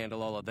I could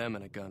handle all of them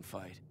in a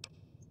gunfight.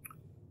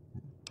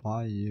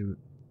 Why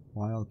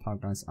are the Power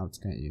guys out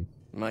to get you?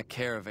 My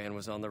caravan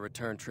was on the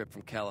return trip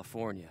from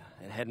California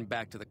and heading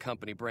back to the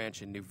company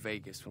branch in New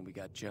Vegas when we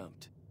got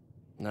jumped.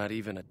 Not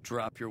even a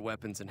drop your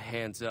weapons and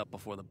hands up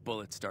before the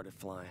bullets started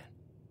flying.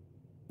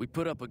 We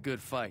put up a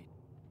good fight,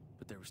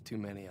 but there was too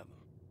many of them.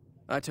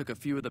 I took a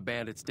few of the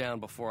bandits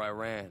down before I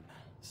ran,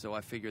 so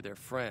I figure their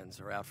friends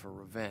are out for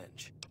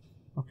revenge.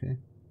 Okay.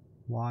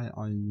 What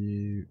are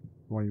you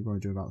going to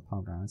do about the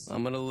Power guys?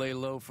 I'm gonna lay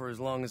low for as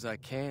long as I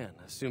can,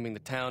 assuming the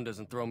town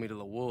doesn't throw me to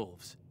the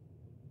wolves.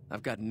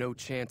 I've got no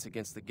chance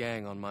against the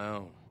gang on my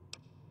own.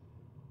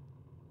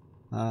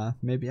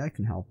 Maybe I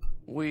can help.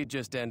 We'd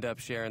just end up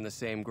sharing the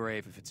same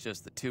grave if it's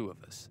just the two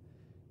of us.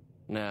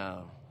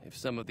 Now, if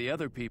some of the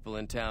other people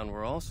in town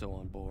were also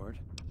on board...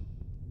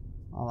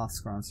 I'll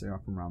ask around so I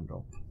can round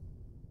up.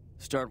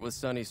 Start with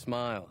Sunny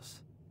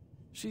Smiles.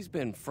 She's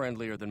been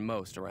friendlier than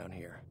most around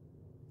here.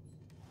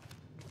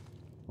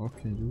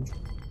 Okay, dude.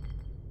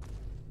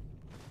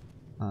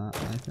 I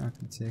think I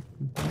can take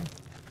them here.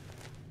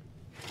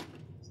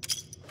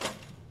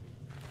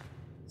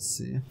 Let's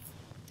see.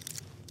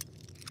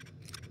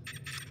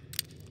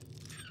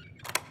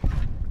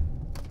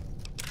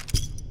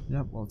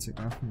 Yep, we'll take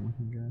everything we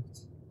can get.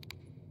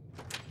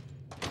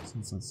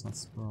 Since that's not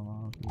spread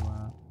out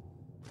everywhere.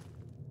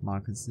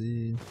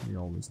 Magazine, we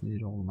always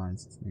need all the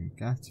mines we can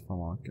get. If I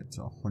want to get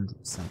to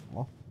 100%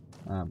 lock,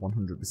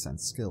 100%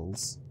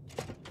 skills,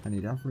 I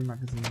need every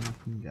magazine I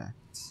can get.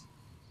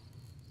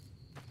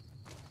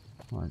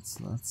 Right,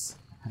 so let's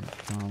head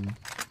down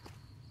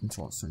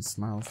into what's in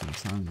Smiles and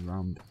try and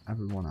round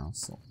everyone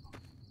else up.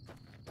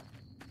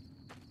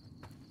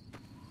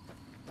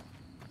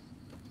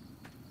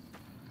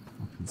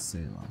 I can say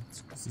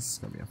that, because this is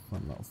going to be a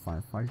fun little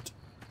firefight.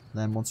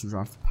 Then once we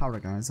drive the Power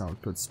guys out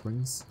of Good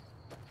Springs,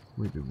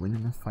 we'll be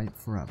winning a fight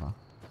forever.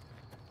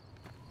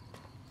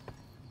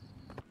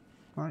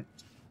 Right,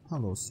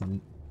 hello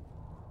Sunny.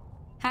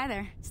 Hi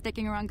there,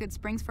 sticking around Good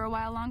Springs for a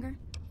while longer?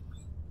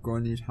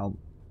 Gonna need help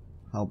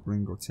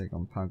Ringo take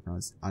on Power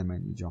guys. I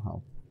might need your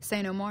help.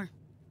 Say no more.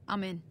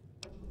 I'm in.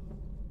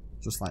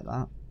 Just like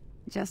that?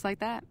 Just like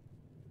that.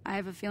 I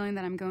have a feeling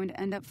that I'm going to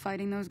end up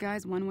fighting those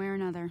guys one way or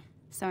another,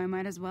 so I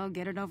might as well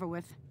get it over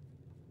with.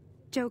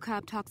 Joe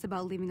Cobb talks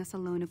about leaving us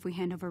alone if we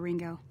hand over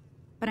Ringo,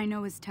 but I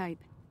know his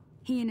type.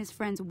 He and his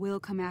friends will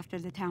come after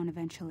the town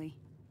eventually.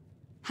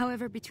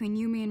 However, between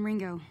you, me, and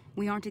Ringo,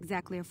 we aren't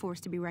exactly a force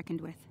to be reckoned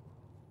with.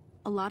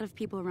 A lot of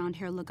people around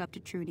here look up to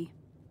Trudy.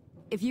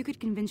 If you could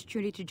convince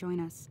Trudy to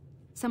join us,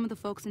 some of the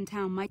folks in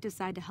town might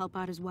decide to help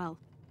out as well.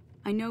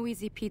 I know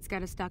Easy Pete's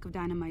got a stock of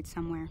dynamite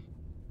somewhere,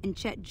 and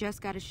Chet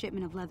just got a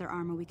shipment of leather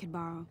armor we could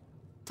borrow.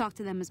 Talk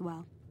to them as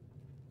well.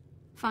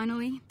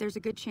 Finally, there's a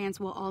good chance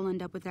we'll all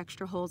end up with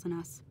extra holes in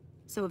us.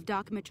 So if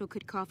Doc Mitchell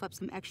could cough up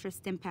some extra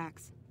stim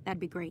packs, that'd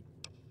be great.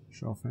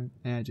 Sure thing.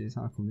 Any ideas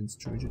how to convince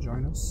Trudy to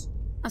join us?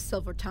 A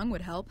silver tongue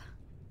would help.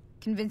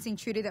 Convincing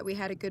Trudy that we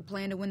had a good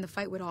plan to win the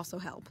fight would also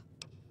help.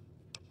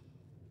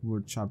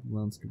 Would Chad be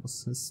willing to give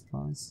us his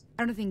supplies?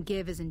 I don't think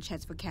give is in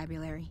Chet's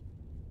vocabulary.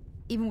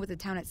 Even with the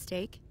town at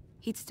stake,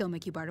 he'd still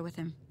make you barter with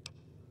him.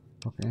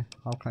 Okay,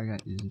 how can I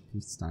get Easy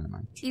Pete's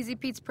dynamite? Easy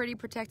Pete's pretty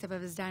protective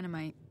of his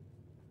dynamite.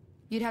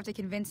 You'd have to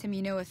convince him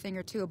you know a thing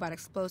or two about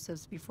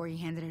explosives before you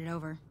handed it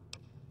over.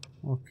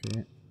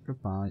 Okay,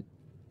 goodbye.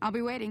 I'll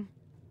be waiting.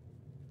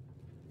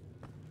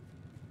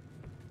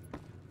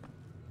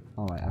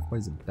 Alright,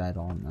 everybody's in bed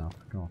on now.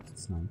 God,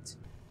 it's night.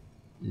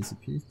 Easy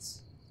Pete.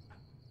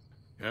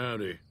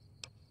 Howdy.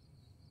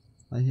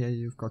 I hear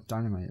you've got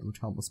dynamite. It would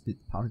help us beat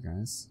the Power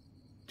guys.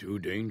 Too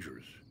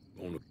dangerous.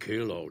 Gonna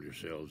kill all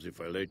yourselves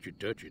if I let you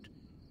touch it.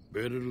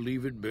 Better to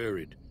leave it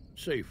buried.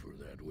 Safer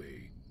that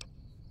way.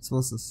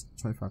 Explosives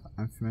 25.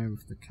 I'm familiar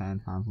with the care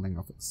and handling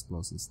of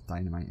explosives,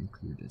 dynamite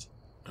included.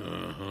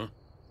 Uh-huh.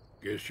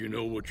 Guess you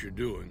know what you're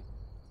doing.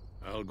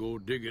 I'll go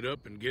dig it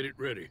up and get it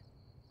ready.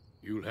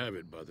 You'll have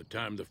it by the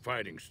time the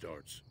fighting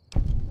starts.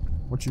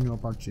 What do you know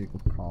about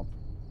Jacob Cobb?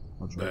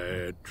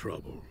 Bad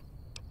trouble.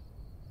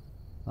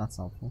 That's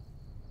helpful.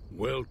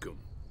 Welcome.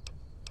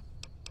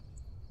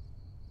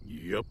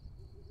 Yep.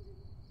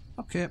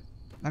 Okay,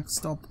 next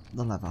stop,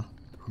 the lever.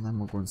 And then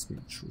we're going to speak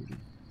to Trudy.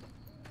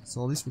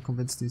 So at least we're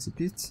convinced he's a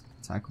bit.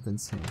 I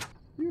convince him.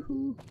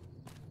 Yoo-hoo!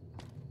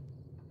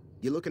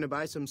 You looking to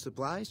buy some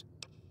supplies?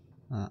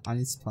 I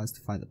need supplies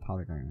to fight the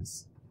powder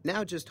gangers.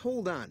 Now just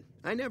hold on.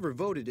 I never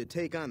voted to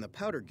take on the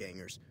powder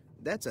gangers.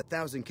 That's a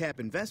 1,000 cap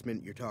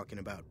investment you're talking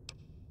about.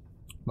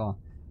 Well,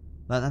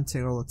 let them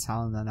take all the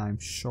town, and then I'm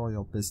sure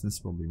your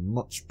business will be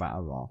much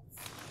better off.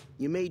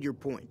 You made your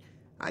point.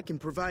 I can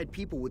provide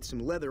people with some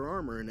leather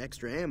armor and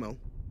extra ammo.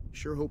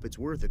 Sure hope it's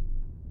worth it.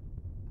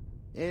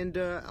 And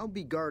I'll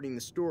be guarding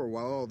the store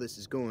while all this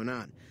is going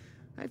on.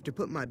 I have to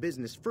put my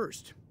business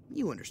first.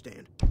 You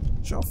understand.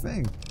 Sure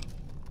thing.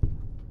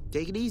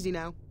 Take it easy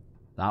now.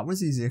 That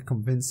was easy to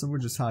convince him. We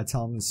just had to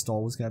tell him the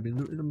store was going to be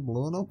looted and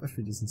blown up if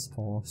he doesn't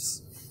support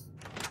us.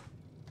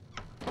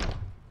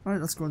 Alright,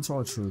 let's go into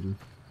our Trudy.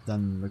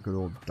 Then the good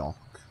old dock.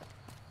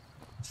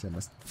 Actually, I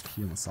must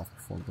heal myself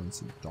before I go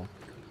into the dock.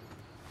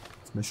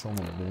 Let's make sure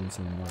my bones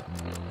are not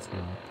in there as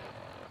well.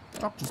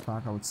 Doctor's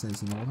bag, I would say,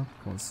 is in order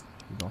because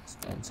the dock's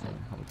always going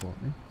to have a go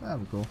at me. There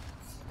we go.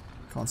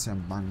 Can't say I'm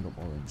banged up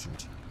or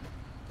injured.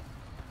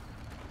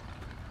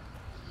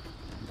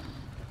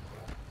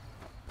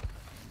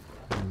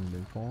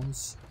 Big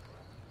bones.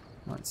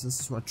 Right, so this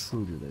is where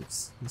Trudy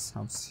lives. This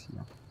house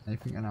here.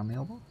 Anything in our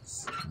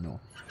mailbox? No.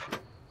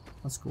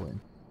 Let's go in.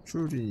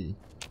 Trudy.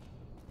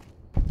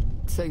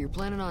 So you're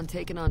planning on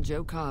taking on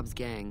Joe Cobb's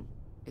gang.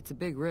 It's a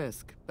big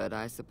risk, but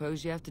I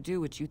suppose you have to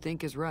do what you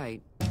think is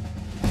right.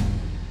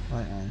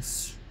 Right,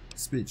 Alice.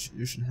 Speech,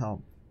 you should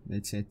help me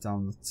take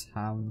down the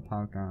town. The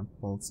power gang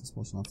bullets is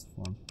supposed not to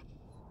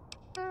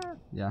fun.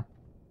 Yeah.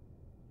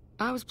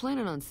 I was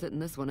planning on sitting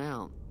this one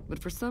out, but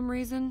for some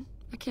reason,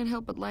 I can't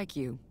help but like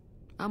you.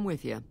 I'm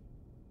with you.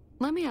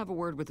 Let me have a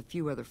word with a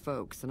few other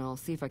folks, and I'll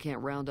see if I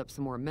can't round up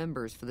some more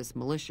members for this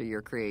militia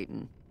you're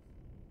creating.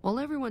 While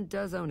everyone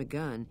does own a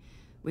gun,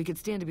 we could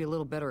stand to be a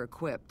little better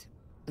equipped.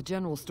 The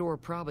general store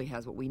probably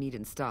has what we need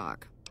in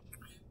stock.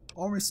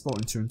 Always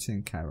spoken to and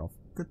taken care of.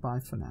 Goodbye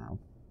for now.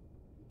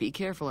 Be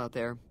careful out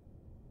there.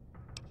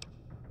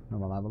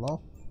 Another level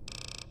up.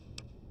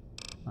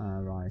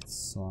 Right,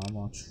 so I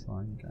want to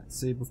try and get...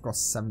 See, we've got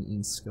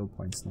 17 skill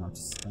points now to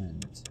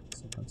spend.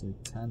 So if I do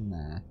 10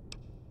 there,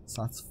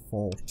 so that's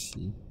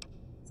 40.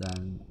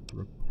 Then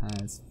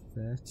repairs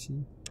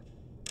 30.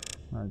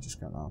 I'll just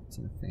get that up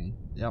to the thing.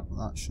 Yep,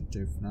 that should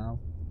do for now.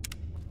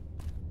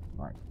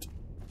 Right.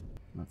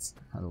 Let's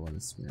head over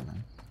this way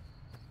then.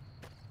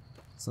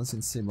 So as you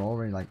can see, we're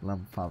already like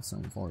level 5, so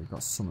we've already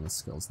got some of the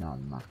skills now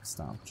maxed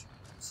out.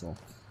 So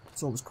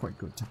it's always quite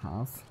good to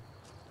have.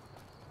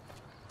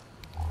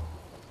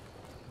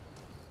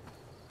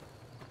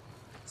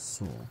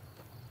 So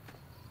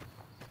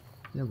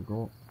here we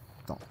go.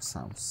 Doc's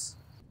house.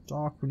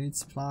 Doc, we need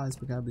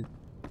supplies. We're gonna be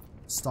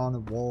starting a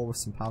war with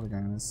some powder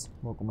gangers,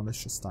 local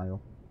militia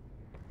style.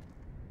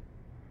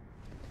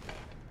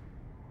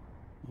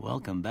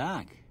 Welcome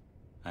back.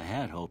 I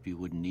had hoped you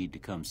wouldn't need to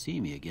come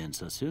see me again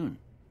so soon.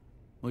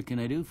 What can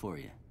I do for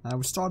you?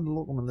 We started a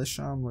local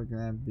militia and we're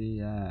gonna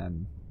be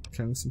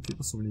killing some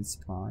people, so we need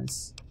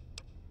supplies.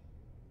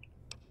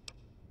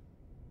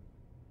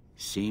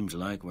 Seems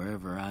like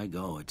wherever I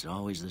go, it's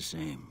always the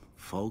same.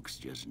 Folks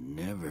just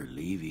never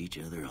leave each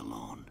other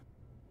alone.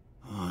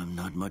 Oh, I'm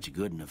not much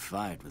good in a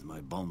fight with my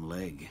bum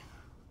leg.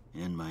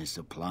 And my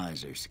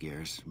supplies are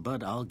scarce,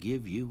 but I'll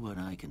give you what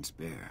I can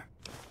spare.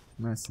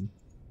 Listen,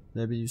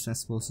 maybe using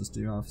explosives. Do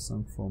you have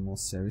some for more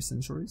serious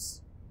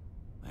injuries?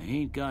 I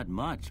ain't got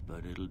much,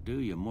 but it'll do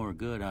you more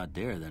good out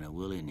there than it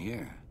will in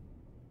here.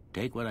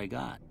 Take what I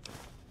got.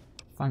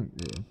 Thank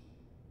you.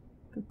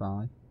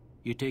 Goodbye.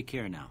 You take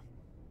care now.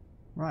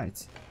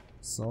 Right.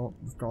 So,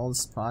 we've got all the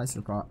supplies,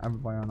 we've got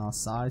everybody on our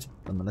side.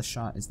 The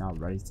militia is now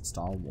ready to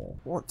start a war.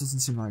 Well, it doesn't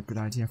seem like a good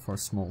idea for a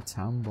small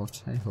town,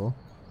 but hey ho.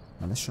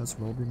 Militias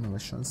will be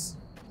militias.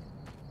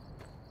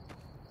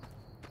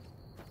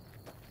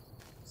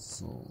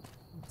 So,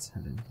 let's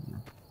head in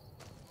here.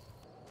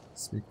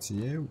 Speak to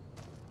you.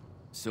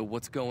 So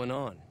what's going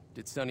on?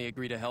 Did Sunny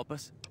agree to help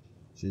us?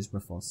 She's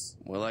with us.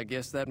 Well, I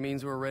guess that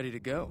means we're ready to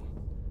go.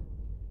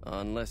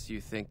 Unless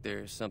you think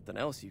there's something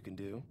else you can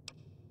do.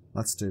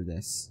 Let's do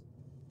this.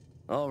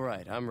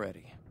 Alright, I'm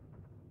ready.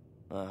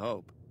 I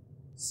hope.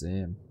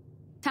 Same.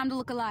 Time to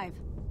look alive.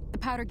 The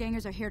powder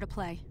gangers are here to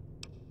play.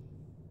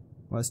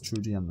 Where's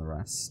Trudy and the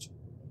rest?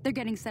 They're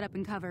getting set up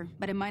in cover,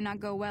 but it might not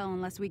go well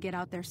unless we get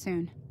out there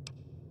soon.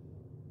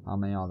 How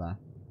many are there?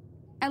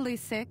 At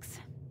least 6.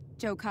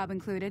 Joe Cobb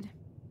included.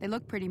 They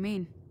look pretty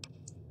mean.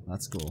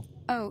 Let's go.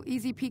 Oh,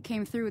 Easy Pete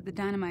came through with the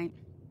dynamite.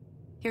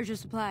 Here's your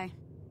supply.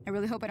 I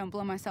really hope I don't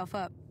blow myself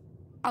up.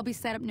 I'll be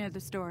set up near the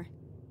store.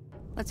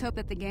 Let's hope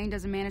that the gang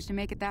doesn't manage to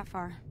make it that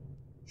far.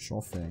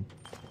 Sure thing.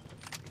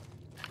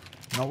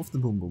 Not with the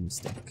boom boom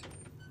stick.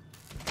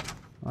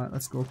 Alright,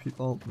 let's go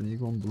people. We need to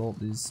go and blow up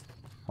these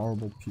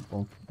horrible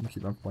people and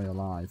keep everybody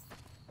alive.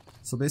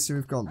 So basically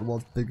we've got the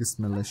world's biggest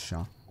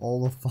militia.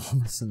 All the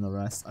farmers and the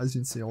rest. As you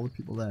can see, all the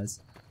people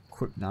there's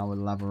equipped now with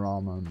leather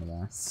armor and the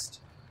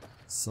rest.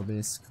 So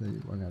basically,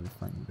 we're gonna be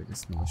fighting the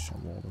biggest militia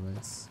war there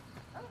is.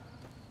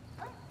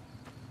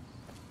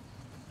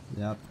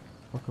 Yep,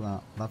 look at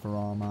that. Leather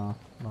armor,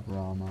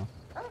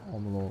 all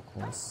the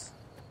locals.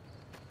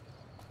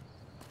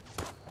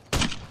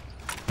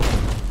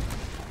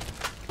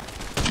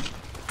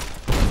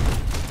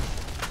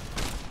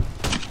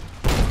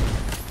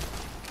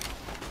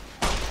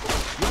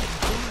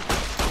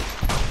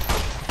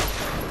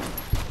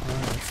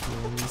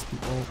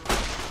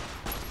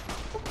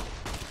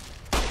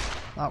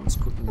 That was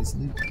quick and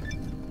easily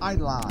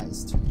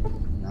idolized.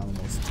 Now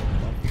the most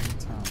popular in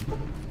town.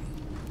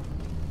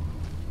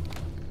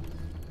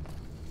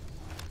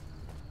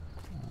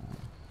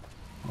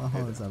 Well,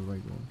 how is that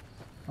regular?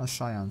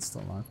 Cheyenne's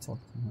still alive, talk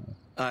to her.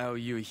 I owe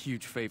you a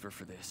huge favor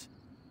for this.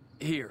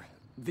 Here,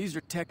 these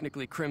are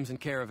technically Crimson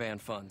Caravan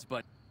funds,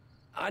 but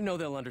I know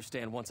they'll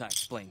understand once I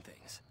explain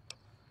things.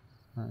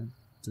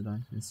 Did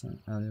I say something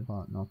earlier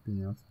about not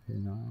being able to pay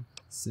now?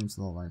 Seems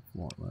a lot like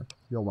what work.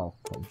 You're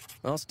welcome.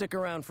 I'll stick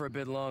around for a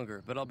bit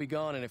longer, but I'll be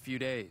gone in a few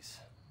days.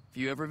 If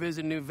you ever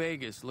visit New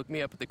Vegas, look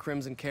me up at the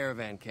Crimson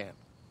Caravan camp.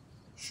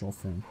 Sure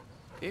thing.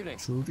 Evening.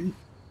 Trudy?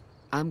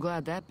 I'm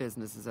glad that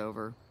business is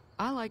over.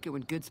 I like it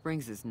when Good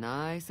Springs is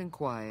nice and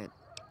quiet.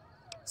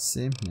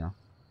 Same here.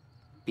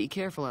 Be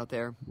careful out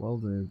there. Will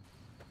do.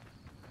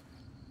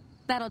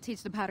 That'll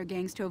teach the powder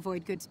gangs to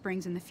avoid Good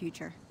Springs in the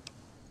future.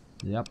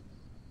 Yep.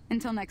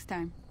 Until next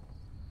time.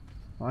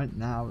 Right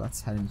now,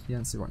 let's head in here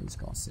and see what he's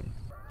got to see.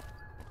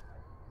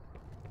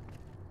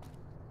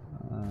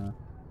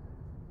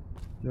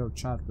 Yo,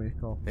 Chad,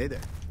 wake up. Hey there.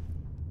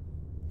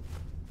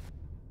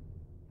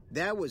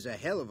 That was a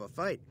hell of a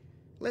fight.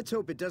 Let's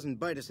hope it doesn't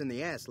bite us in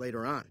the ass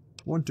later on.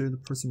 One day the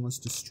prison was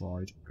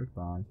destroyed.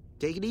 Goodbye.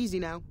 Take it easy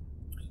now.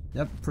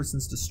 Yep, the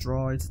prison's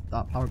destroyed.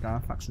 That power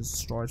gang faction's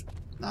destroyed.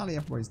 Nearly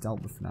everybody's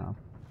dealt with now.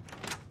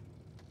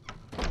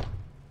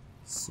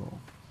 So,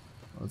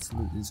 let's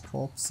loot these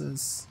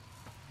corpses.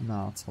 And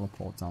now I'll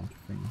teleport down to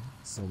thing.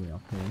 So we are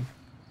here.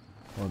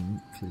 Or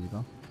meat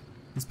cleaver.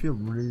 These people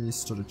really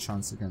stood a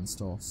chance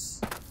against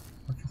us.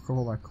 Look at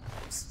all their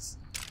corpses.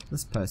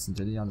 This person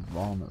did, he had a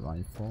varmint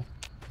rifle.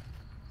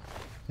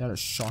 He had a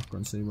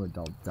shotgun, so he would have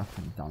dealt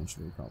definitely damage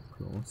if he got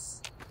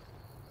close.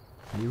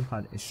 You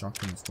had a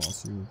shotgun as well,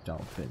 so you would have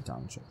dealt a bit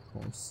damage up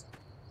close.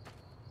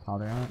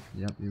 Powder gun?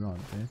 Yep, you had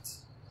a bit.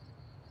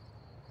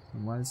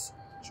 And where's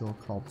Joe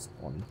Cobb's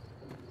body?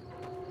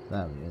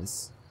 There he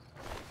is.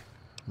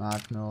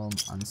 Magnum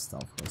and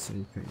stealth gun, so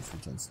you could easily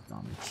do some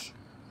damage.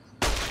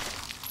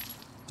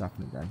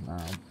 Definitely dead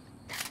now.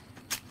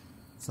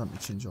 So let me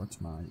change over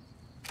to my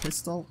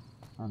pistol,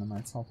 and I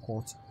might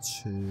teleport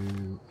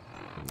to.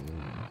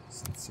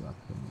 So let's see what I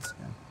put in this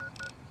again.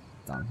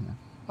 Down here.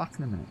 Back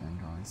in a minute then,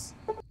 guys.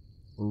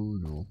 Oh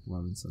no, we're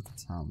inside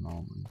the town,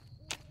 aren't we?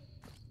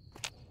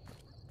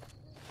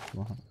 Do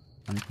I have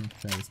anything to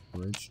clear this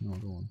bridge? No, I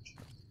don't.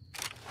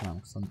 No,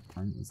 because I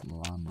think there's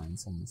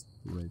landmines on this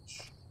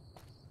bridge.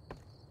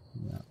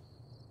 Yeah.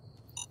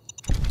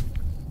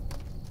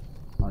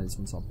 Oh, these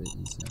ones are a bit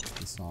easier to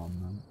disarm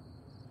them.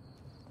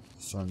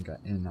 Just try and get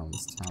in and out of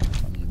this town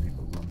if I need to make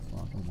a run for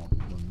it. I don't want to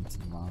run into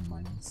the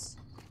landmines.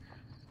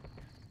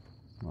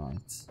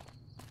 Right.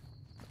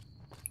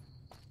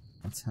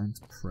 Let's head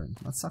to print.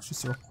 Let's actually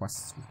see what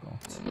quests we've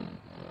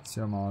got.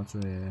 Sierra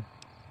Madre.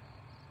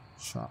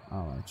 Shot.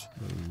 Alright,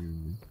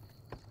 reunion.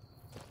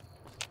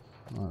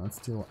 Alright, let's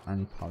do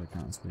any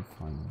polygons we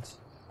find.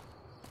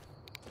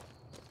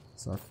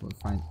 So if we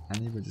find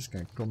any, we're just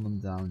gonna gun them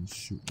down and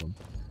shoot them,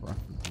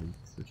 preferably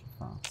pretty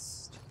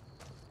fast.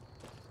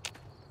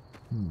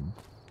 I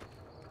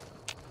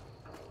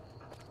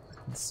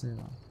can see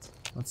that.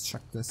 Let's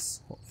check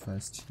this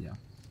first here.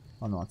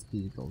 Oh no, it's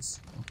beagles.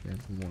 Okay,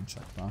 we won't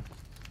check that.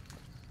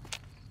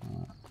 I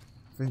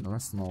think the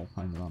rest of them all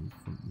kind of around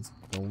from this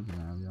golden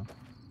area.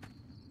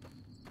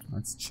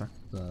 Let's check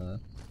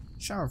the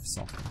sheriff's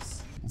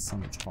office. That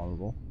sounds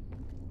horrible.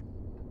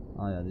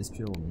 Oh yeah, these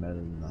people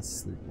murdered in their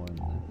sleep, weren't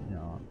they?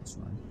 Yeah, that's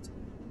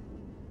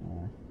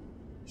right.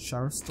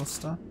 Sheriff's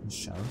duster and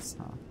sheriff's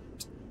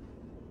hat.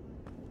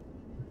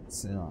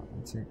 See that,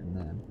 I'm taking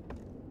them.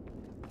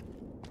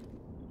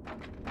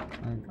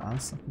 Anything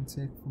else I can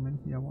take from in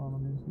here while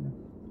I'm in here?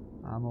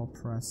 Ammo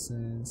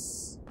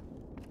presses.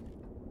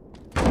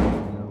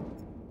 Nope.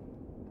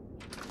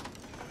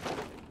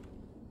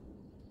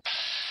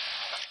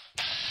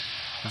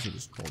 These are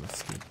just called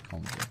escape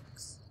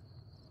convicts.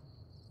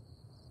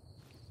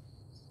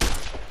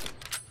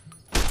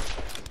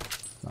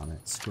 Damn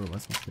it, screw it,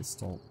 where's my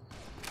pistol?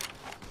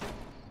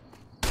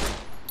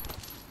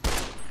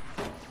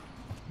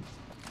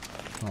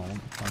 Oh, I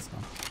want the plasma.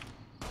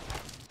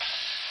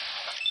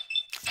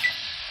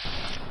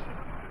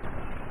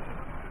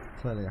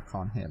 Clearly I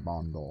can't hit a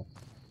barn door.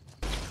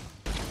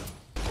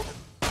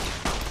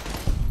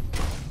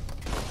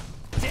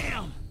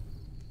 Damn!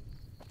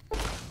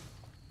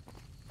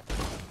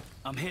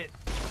 I'm hit.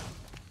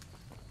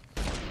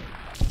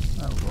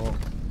 There we go.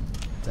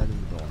 Dead in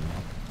the door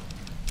now.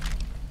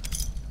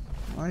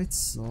 Right,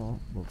 so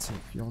we'll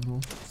take piano.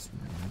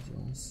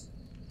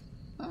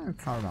 Oh,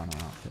 caravan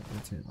outfit,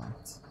 we'll take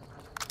that.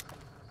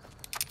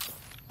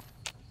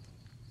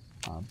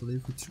 I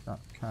believe we took out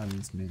care of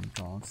these main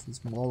guards.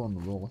 There's more on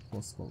the roller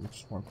coaster, but we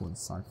just want to go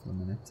inside for a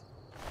minute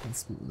and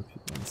speak with the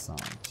people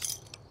inside.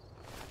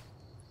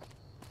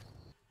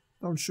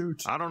 Don't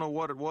shoot. I don't know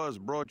what it was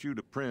brought you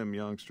to Prim,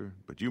 youngster,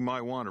 but you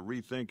might want to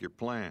rethink your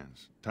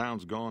plans.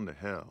 Town's gone to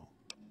hell.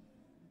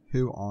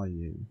 Who are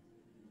you?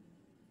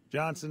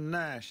 Johnson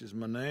Nash is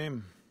my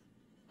name.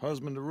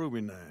 Husband to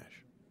Ruby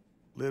Nash.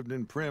 Lived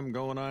in Prim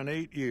going on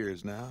 8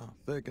 years now,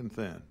 thick and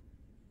thin.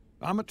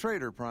 I'm a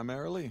trader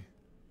primarily,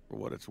 for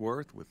what it's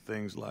worth with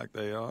things like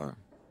they are.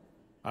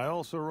 I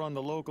also run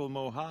the local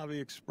Mojave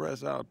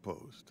Express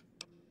outpost.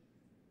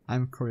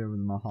 I'm a courier with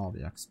the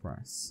Mojave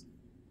Express.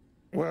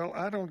 Well,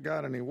 I don't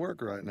got any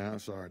work right now,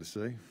 sorry to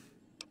say.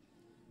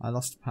 I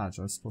lost a package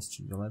I was supposed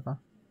to deliver.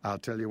 I'll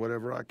tell you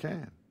whatever I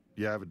can.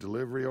 You have a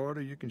delivery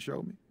order you can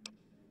show me?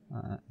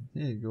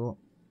 Here you go.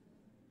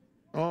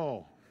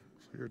 Oh,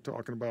 so you're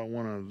talking about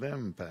one of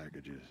them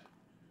packages.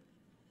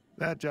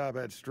 That job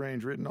had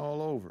strange written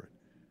all over it,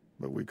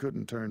 but we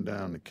couldn't turn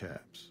down the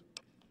caps.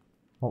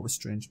 What was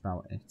strange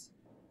about it?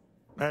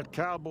 That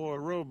cowboy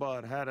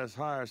robot had us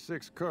hire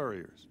 6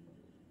 couriers.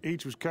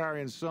 Each was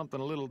carrying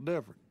something a little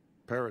different.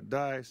 Pair of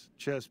dice,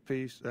 chess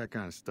piece, that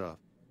kind of stuff.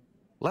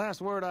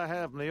 Last word I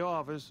have from the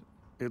office,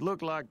 it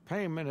looked like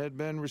payment had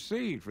been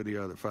received for the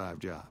other 5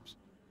 jobs.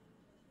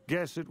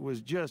 Guess it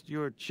was just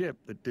your chip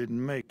that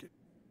didn't make it.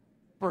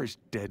 First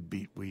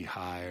deadbeat we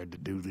hired to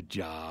do the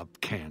job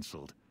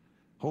canceled.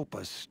 Hope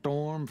a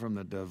storm from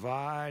the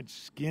divide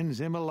skins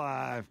him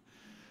alive.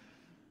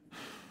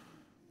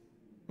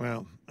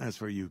 Well, that's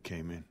where you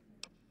came in.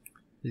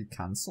 You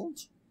cancelled?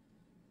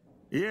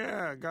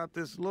 Yeah, I got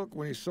this look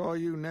when he saw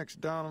you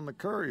next down on the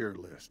courier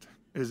list.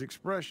 His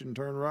expression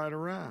turned right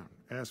around,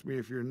 asked me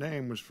if your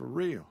name was for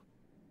real.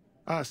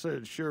 I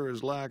said, sure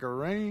as like a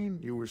rain,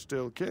 you were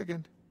still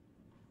kicking.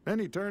 Then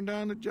he turned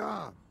down the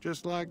job,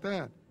 just like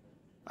that.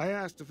 I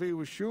asked if he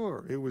was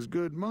sure it was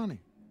good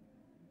money.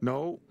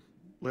 No,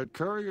 let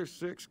Courier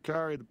 6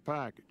 carry the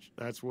package,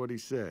 that's what he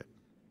said.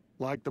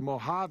 Like the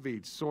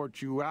Mojave'd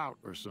sort you out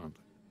or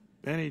something.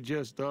 Then he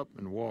just up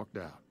and walked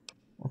out.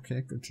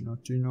 Okay, good to know.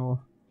 Do you know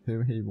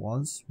who he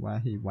was, where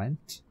he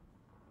went?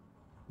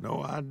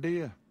 No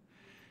idea.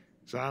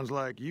 Sounds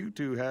like you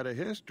two had a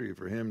history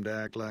for him to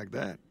act like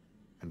that.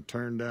 And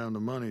turn down the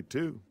money,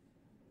 too.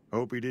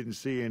 Hope he didn't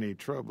see any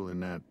trouble in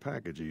that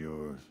package of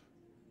yours.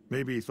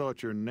 Maybe he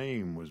thought your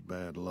name was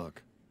bad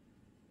luck.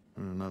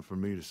 Not for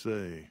me to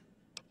say.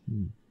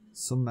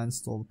 Some men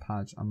stole the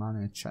package, a man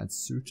in a Chad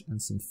suit, and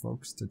some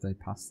folks. Did they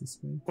pass this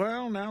way?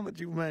 Well, now that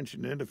you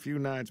mention it, a few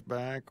nights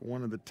back,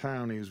 one of the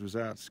townies was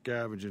out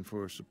scavenging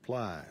for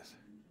supplies.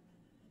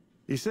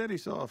 He said he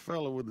saw a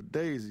fellow with a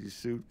daisy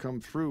suit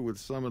come through with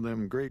some of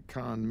them Great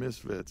Con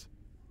misfits.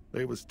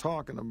 They was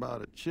talking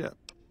about a chip.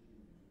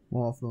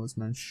 One of those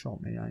men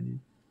shot me. I need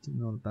to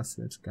know the best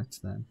way to get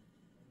to them.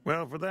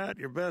 Well, for that,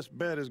 your best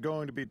bet is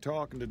going to be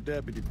talking to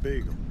Deputy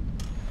Beagle.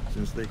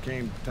 Since they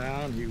came to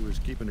town, he was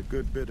keeping a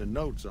good bit of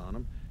notes on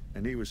them,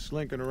 and he was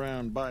slinking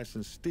around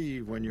Bison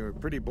Steve when your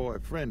pretty boy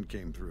friend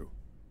came through.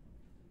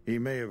 He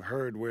may have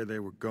heard where they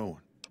were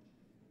going.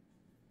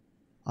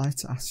 I had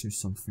to ask you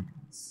something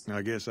else.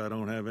 I guess I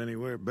don't have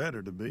anywhere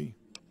better to be.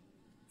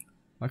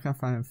 Where can I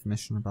find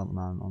information about the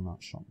man on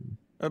that shot me?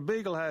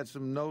 Beagle had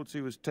some notes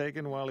he was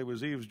taking while he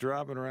was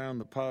eavesdropping around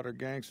the powder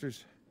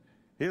gangsters.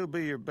 He'll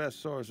be your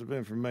best source of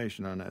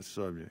information on that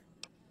subject.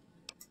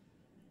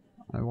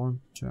 I want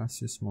to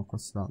ask you some more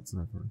questions about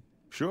delivery.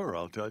 Sure,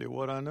 I'll tell you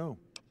what I know.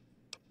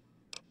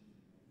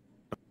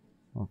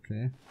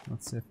 Okay,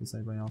 let's see if there's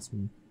anybody else we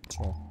can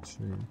talk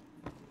to.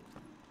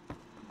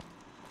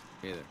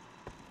 Hey there.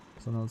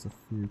 So there's a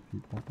few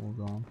people.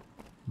 Hold on.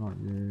 Not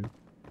you.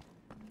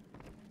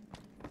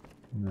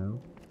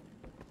 No.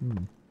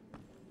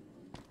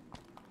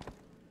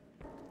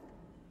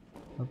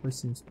 Everybody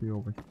seems to be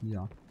over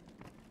here.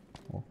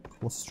 Or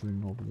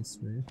clustering over this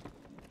way.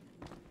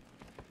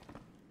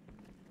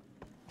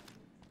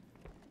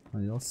 Oh,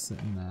 you're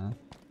sitting there.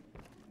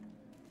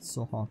 It's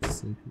so hard to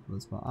see people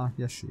as well. Ah,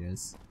 yes she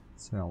is.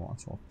 That's who I want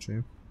to talk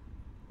to.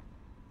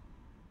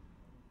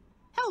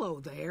 Hello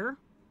there.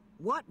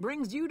 What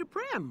brings you to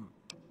Prim?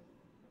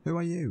 Who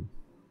are you?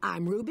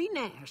 I'm Ruby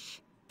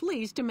Nash.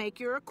 Pleased to make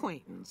your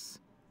acquaintance.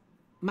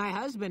 My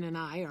husband and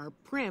I are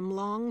Prim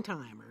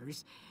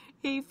long-timers.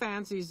 He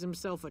fancies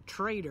himself a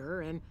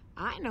trader, and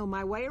I know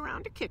my way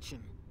around a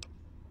kitchen.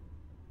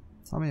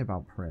 Tell me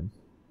about Prim.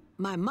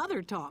 My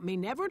mother taught me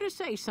never to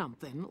say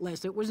something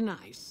unless it was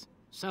nice.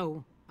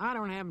 So, I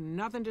don't have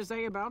nothing to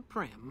say about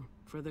Prim,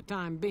 for the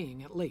time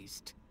being at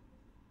least.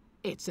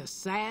 It's a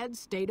sad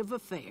state of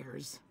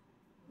affairs.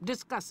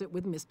 Discuss it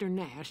with Mr.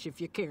 Nash if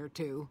you care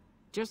to.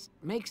 Just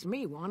makes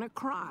me want to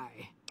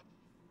cry.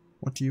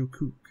 What do you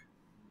cook?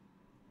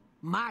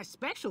 My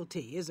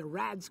specialty is a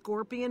rad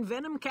scorpion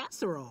venom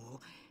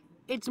casserole.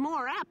 It's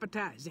more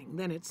appetizing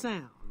than it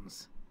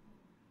sounds.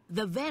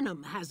 The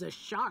venom has a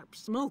sharp,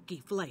 smoky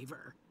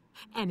flavor,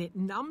 and it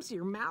numbs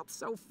your mouth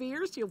so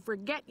fierce you'll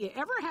forget you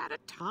ever had a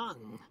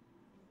tongue.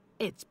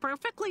 It's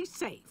perfectly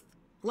safe,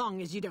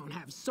 Long as you don't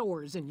have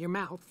sores in your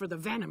mouth for the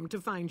venom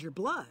to find your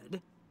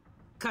blood.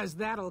 'Cause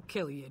that'll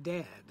kill you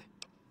dead.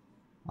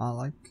 I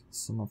like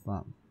some of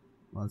that.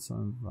 Well,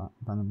 some of that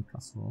venom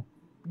casserole.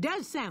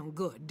 Does sound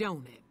good,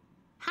 don't it?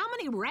 How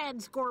many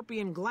rad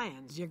scorpion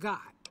glands you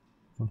got?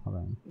 Don't have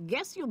any.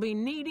 Guess you'll be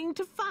needing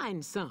to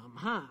find some,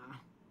 huh?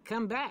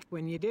 Come back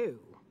when you do.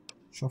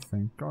 Sure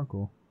thing. Gotta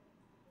go.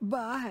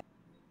 Bye.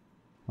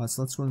 Right,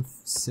 so let's go and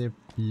save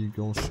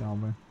Beagle, shall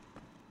we?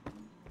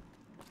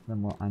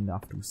 Then we'll end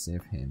after we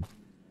save him.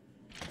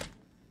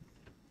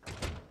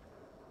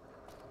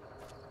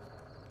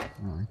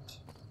 Right.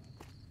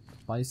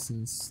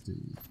 Bison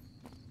Steve.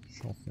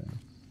 Sure thing.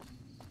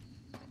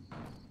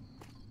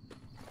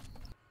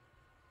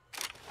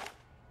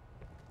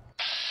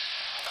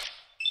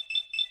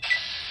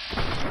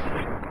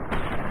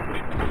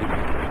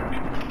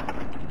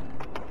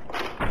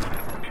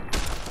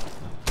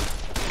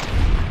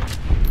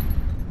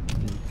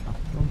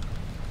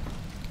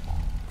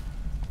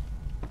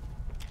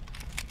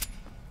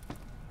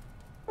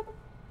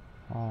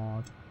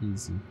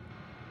 Easy.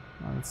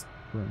 Now let's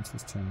go into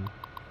this channel.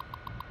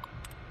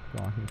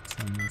 God, I hate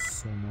terminals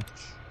so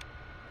much.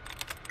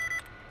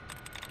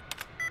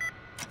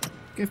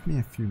 Give me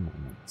a few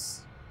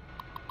moments.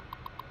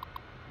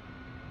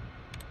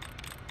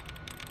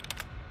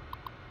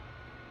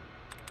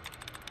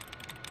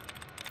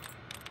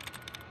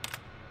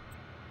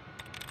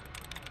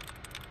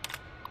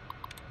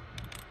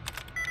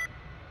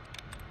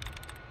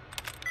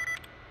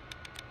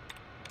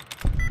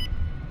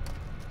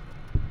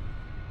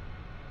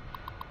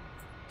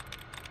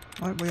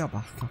 Right, we are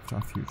back after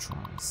a few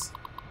tries.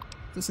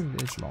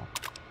 Disengage lock.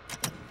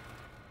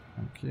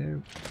 Thank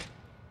you.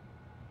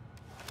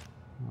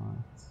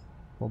 Right.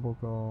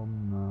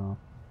 Bubblegum, no.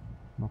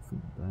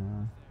 Nothing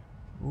there.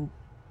 Oh.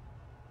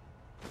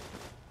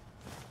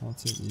 I'll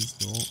take these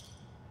though.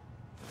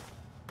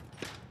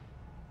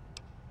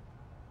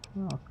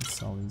 Well, I can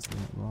sell these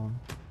later on.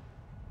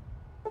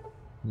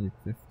 Need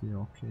 50,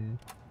 okay.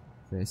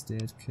 First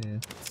aid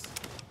kit.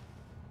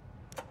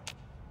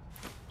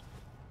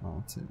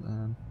 I'll take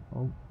them.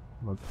 Oh,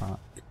 blood pack.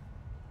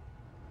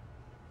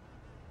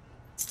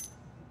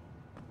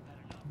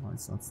 Right,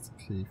 so that's the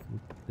key for the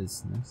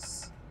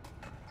business.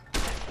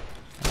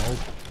 Oh.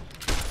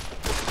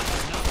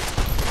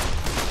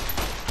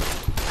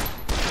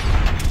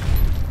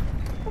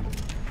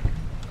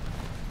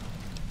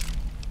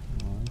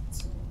 Right.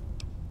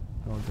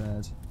 Go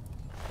dead.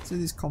 See,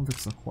 these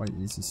convicts are quite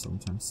easy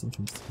sometimes.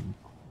 Sometimes they can be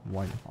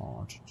quite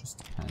hard. It just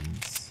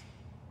depends.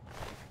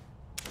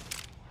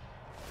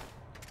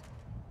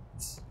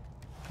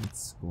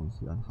 Let's go in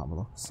here and have a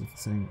look, see if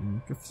there's anything in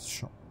the gift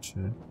shop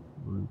to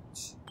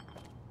loot.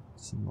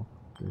 Some luck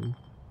do.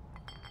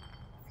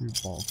 A few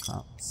ball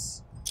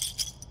caps.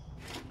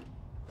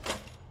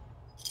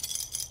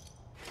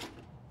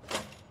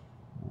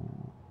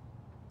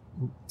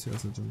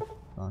 Tears of junk.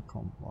 I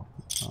can't block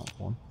that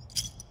one.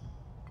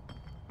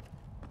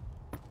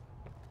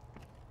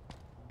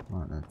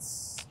 Right,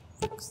 let's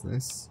fix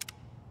this.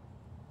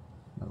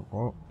 There we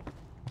go.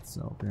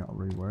 So it'll be out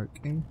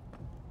reworking.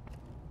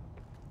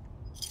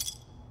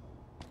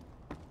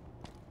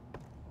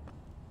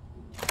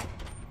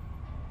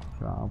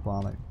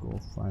 I'll like go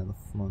via the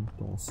front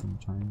door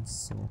sometimes,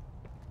 so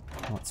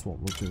that's what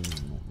we're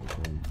doing. We're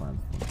going via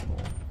the front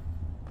door.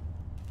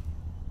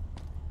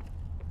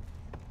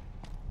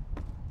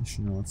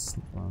 Actually, no, let's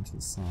slip around to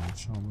the side,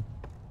 shall we?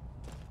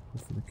 Go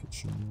for the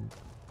kitchen route.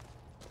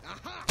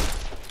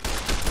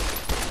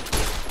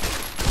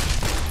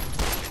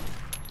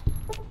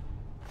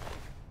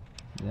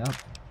 Yep.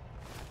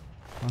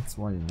 That's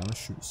why you never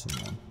shoot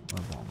someone with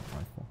a bomb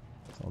rifle.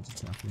 So I'll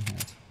just attack your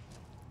head.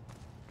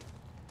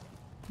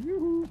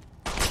 Yoo-hoo.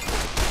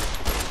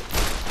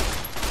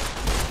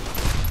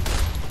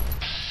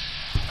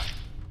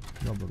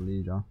 You're the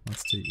leader.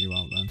 Let's take you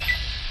out then.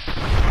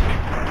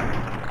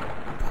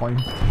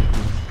 Point. Oh.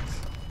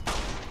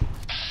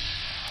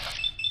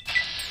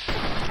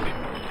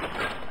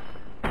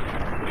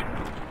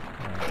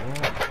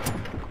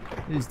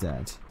 He's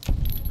dead.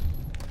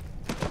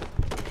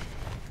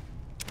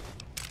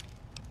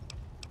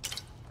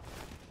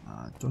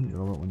 Don't you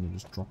love it when you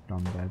just drop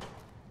down dead?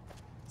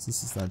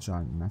 This is that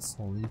giant mess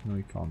hole, even though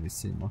you can't really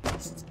see much,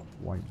 it's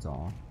quite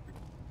dark.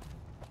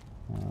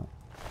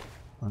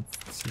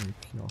 Let's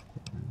take your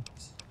equipment.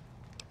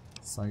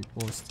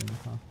 Sideboard stim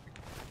pack.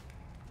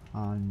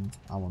 And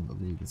I want the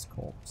leader's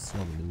corpse,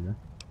 you're the leader.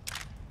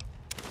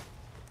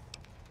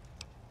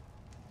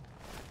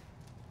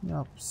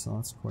 Yep, so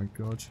that's quite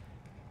good.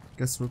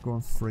 Guess we're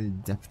going free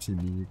Deputy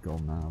Beagle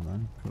now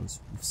then, because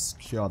we've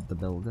secured the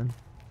building.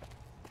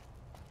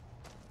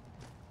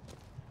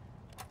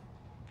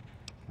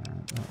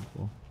 There we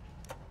go.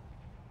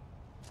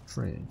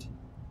 Trade.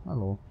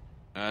 Hello.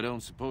 I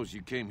don't suppose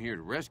you came here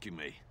to rescue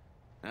me.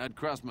 I'd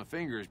cross my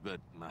fingers, but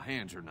my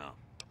hands are numb.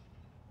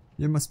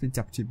 You must be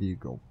Deputy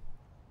Beagle.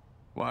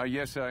 Why,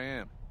 yes I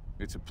am.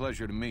 It's a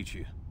pleasure to meet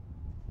you.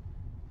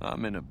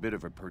 I'm in a bit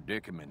of a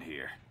predicament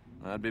here.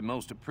 I'd be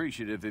most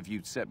appreciative if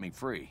you'd set me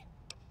free.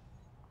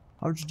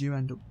 How did you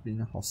end up being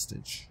a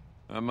hostage?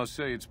 I must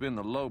say it's been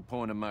the low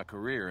point of my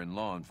career in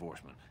law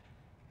enforcement.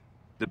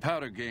 The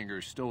powder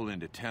gangers stole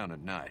into town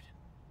at night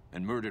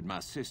and murdered my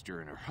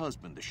sister and her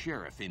husband, the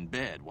sheriff, in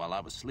bed while I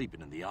was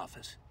sleeping in the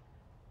office.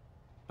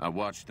 I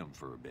watched them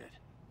for a bit,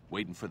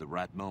 waiting for the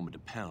right moment to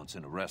pounce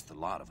and arrest the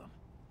lot of them,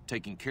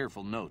 taking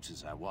careful notes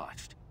as I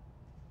watched.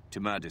 To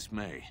my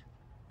dismay,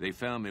 they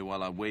found me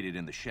while I waited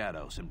in the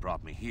shadows and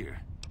brought me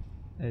here.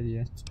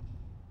 Idiot.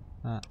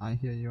 I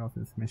hear you have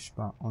information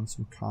on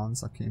some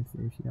cons that came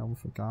through here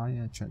with a guy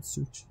in a jet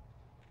suit.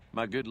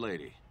 My good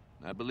lady,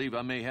 I believe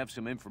I may have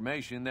some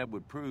information that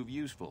would prove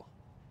useful.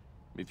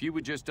 If you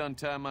would just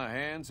untie my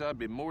hands, I'd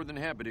be more than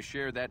happy to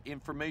share that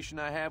information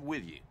I have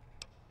with you.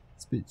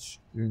 Speech.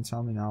 You can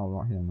tell me now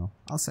or right here now.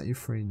 I'll set you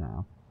free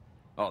now.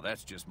 Oh,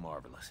 that's just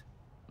marvelous.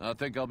 I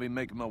think I'll be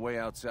making my way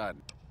outside.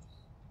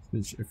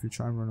 Speech. If you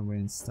try and run away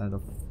instead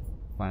of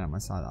find out my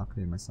side, I'll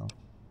clear myself.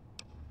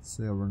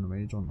 So you'll run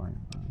away, don't I?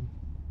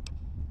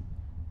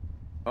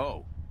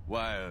 Oh,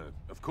 why,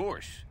 of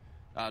course.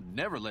 I'd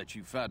never let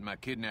you fight my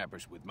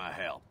kidnappers with my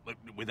help, but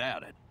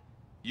without it.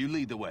 You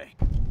lead the way.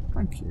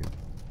 Thank you.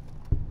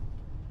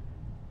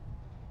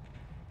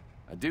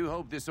 I do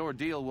hope this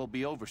ordeal will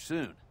be over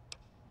soon.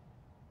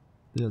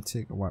 They'll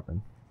take a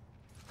weapon.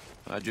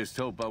 I just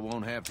hope I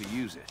won't have to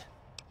use it.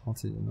 I'll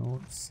take your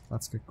notes.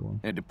 Let's get going.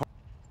 And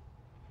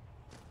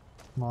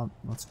come on,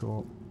 let's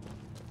go.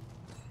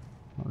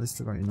 At least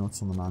I got your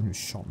notes on the man who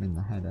shot me in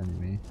the head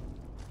anyway.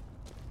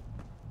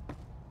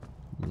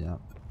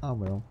 Yep, I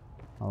will.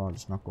 I'll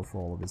just not go for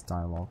all of his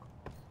dialogue.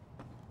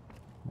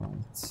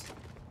 Right.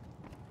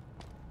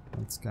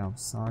 Let's go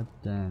outside,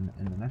 then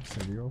in the next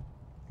video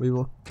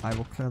I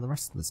will clear the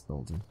rest of this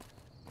building.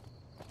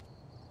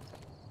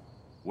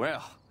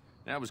 Well,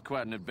 that was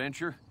quite an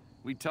adventure.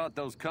 We taught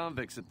those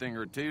convicts a thing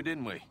or two,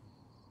 didn't we?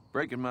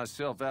 Breaking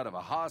myself out of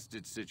a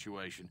hostage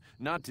situation,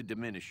 not to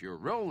diminish your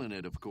role in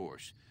it, of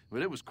course,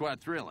 but it was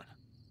quite thrilling.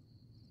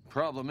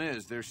 Problem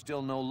is, there's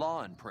still no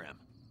law in Prem.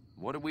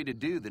 What are we to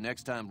do the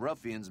next time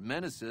ruffians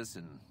menace us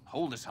and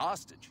hold us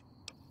hostage?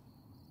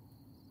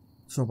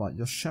 So about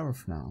your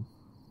sheriff now?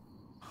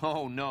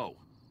 Oh no,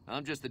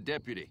 I'm just a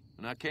deputy,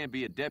 and I can't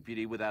be a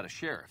deputy without a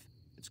sheriff.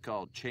 It's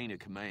called chain of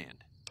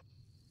command.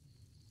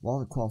 What are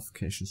the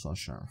qualifications for a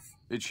sheriff?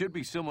 It should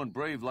be someone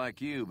brave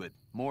like you, but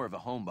more of a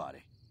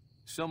homebody.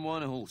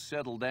 Someone who'll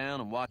settle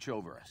down and watch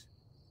over us.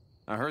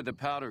 I heard the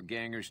powder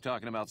gangers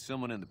talking about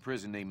someone in the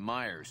prison named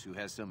Myers who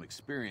has some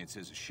experience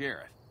as a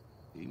sheriff.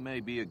 He may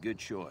be a good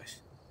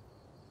choice.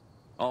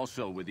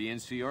 Also, with the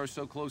NCR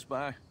so close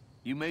by,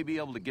 you may be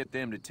able to get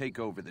them to take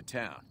over the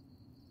town.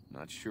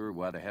 Not sure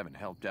why they haven't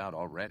helped out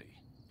already.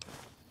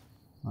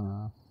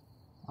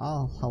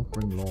 I'll help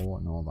bring law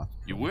and all that.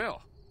 You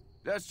will?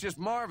 That's just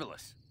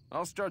marvelous.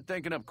 I'll start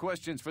thinking up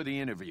questions for the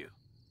interview.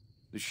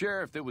 The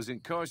sheriff that was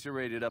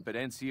incarcerated up at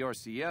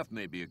NCRCF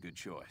may be a good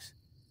choice.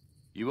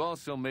 You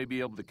also may be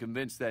able to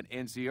convince that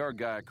NCR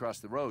guy across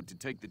the road to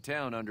take the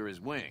town under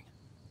his wing.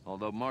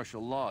 Although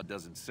martial law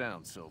doesn't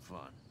sound so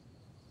fun.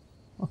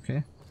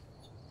 Okay.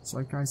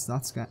 So guys,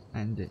 that's gonna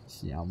end it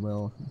here.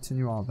 We'll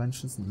continue our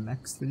adventures in the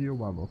next video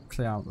where we'll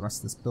clear out the rest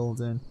of this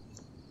building,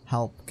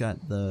 help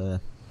get the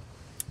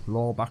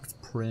law back to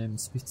Prim,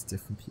 speak to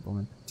different people,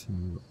 and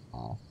continue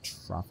our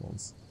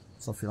travels.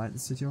 So if you like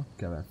this video,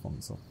 give it a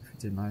thumbs up. If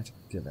you didn't like it,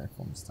 give it a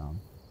thumbs down.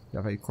 If you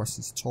have any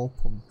questions at all,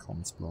 put them in the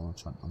comments below and I'll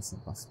try and answer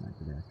the best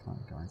video I can,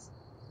 guys.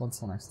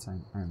 Until next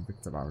time, I am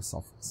Victor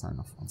Barisov, signing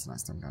off. Until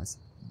next time, guys.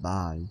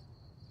 Bye.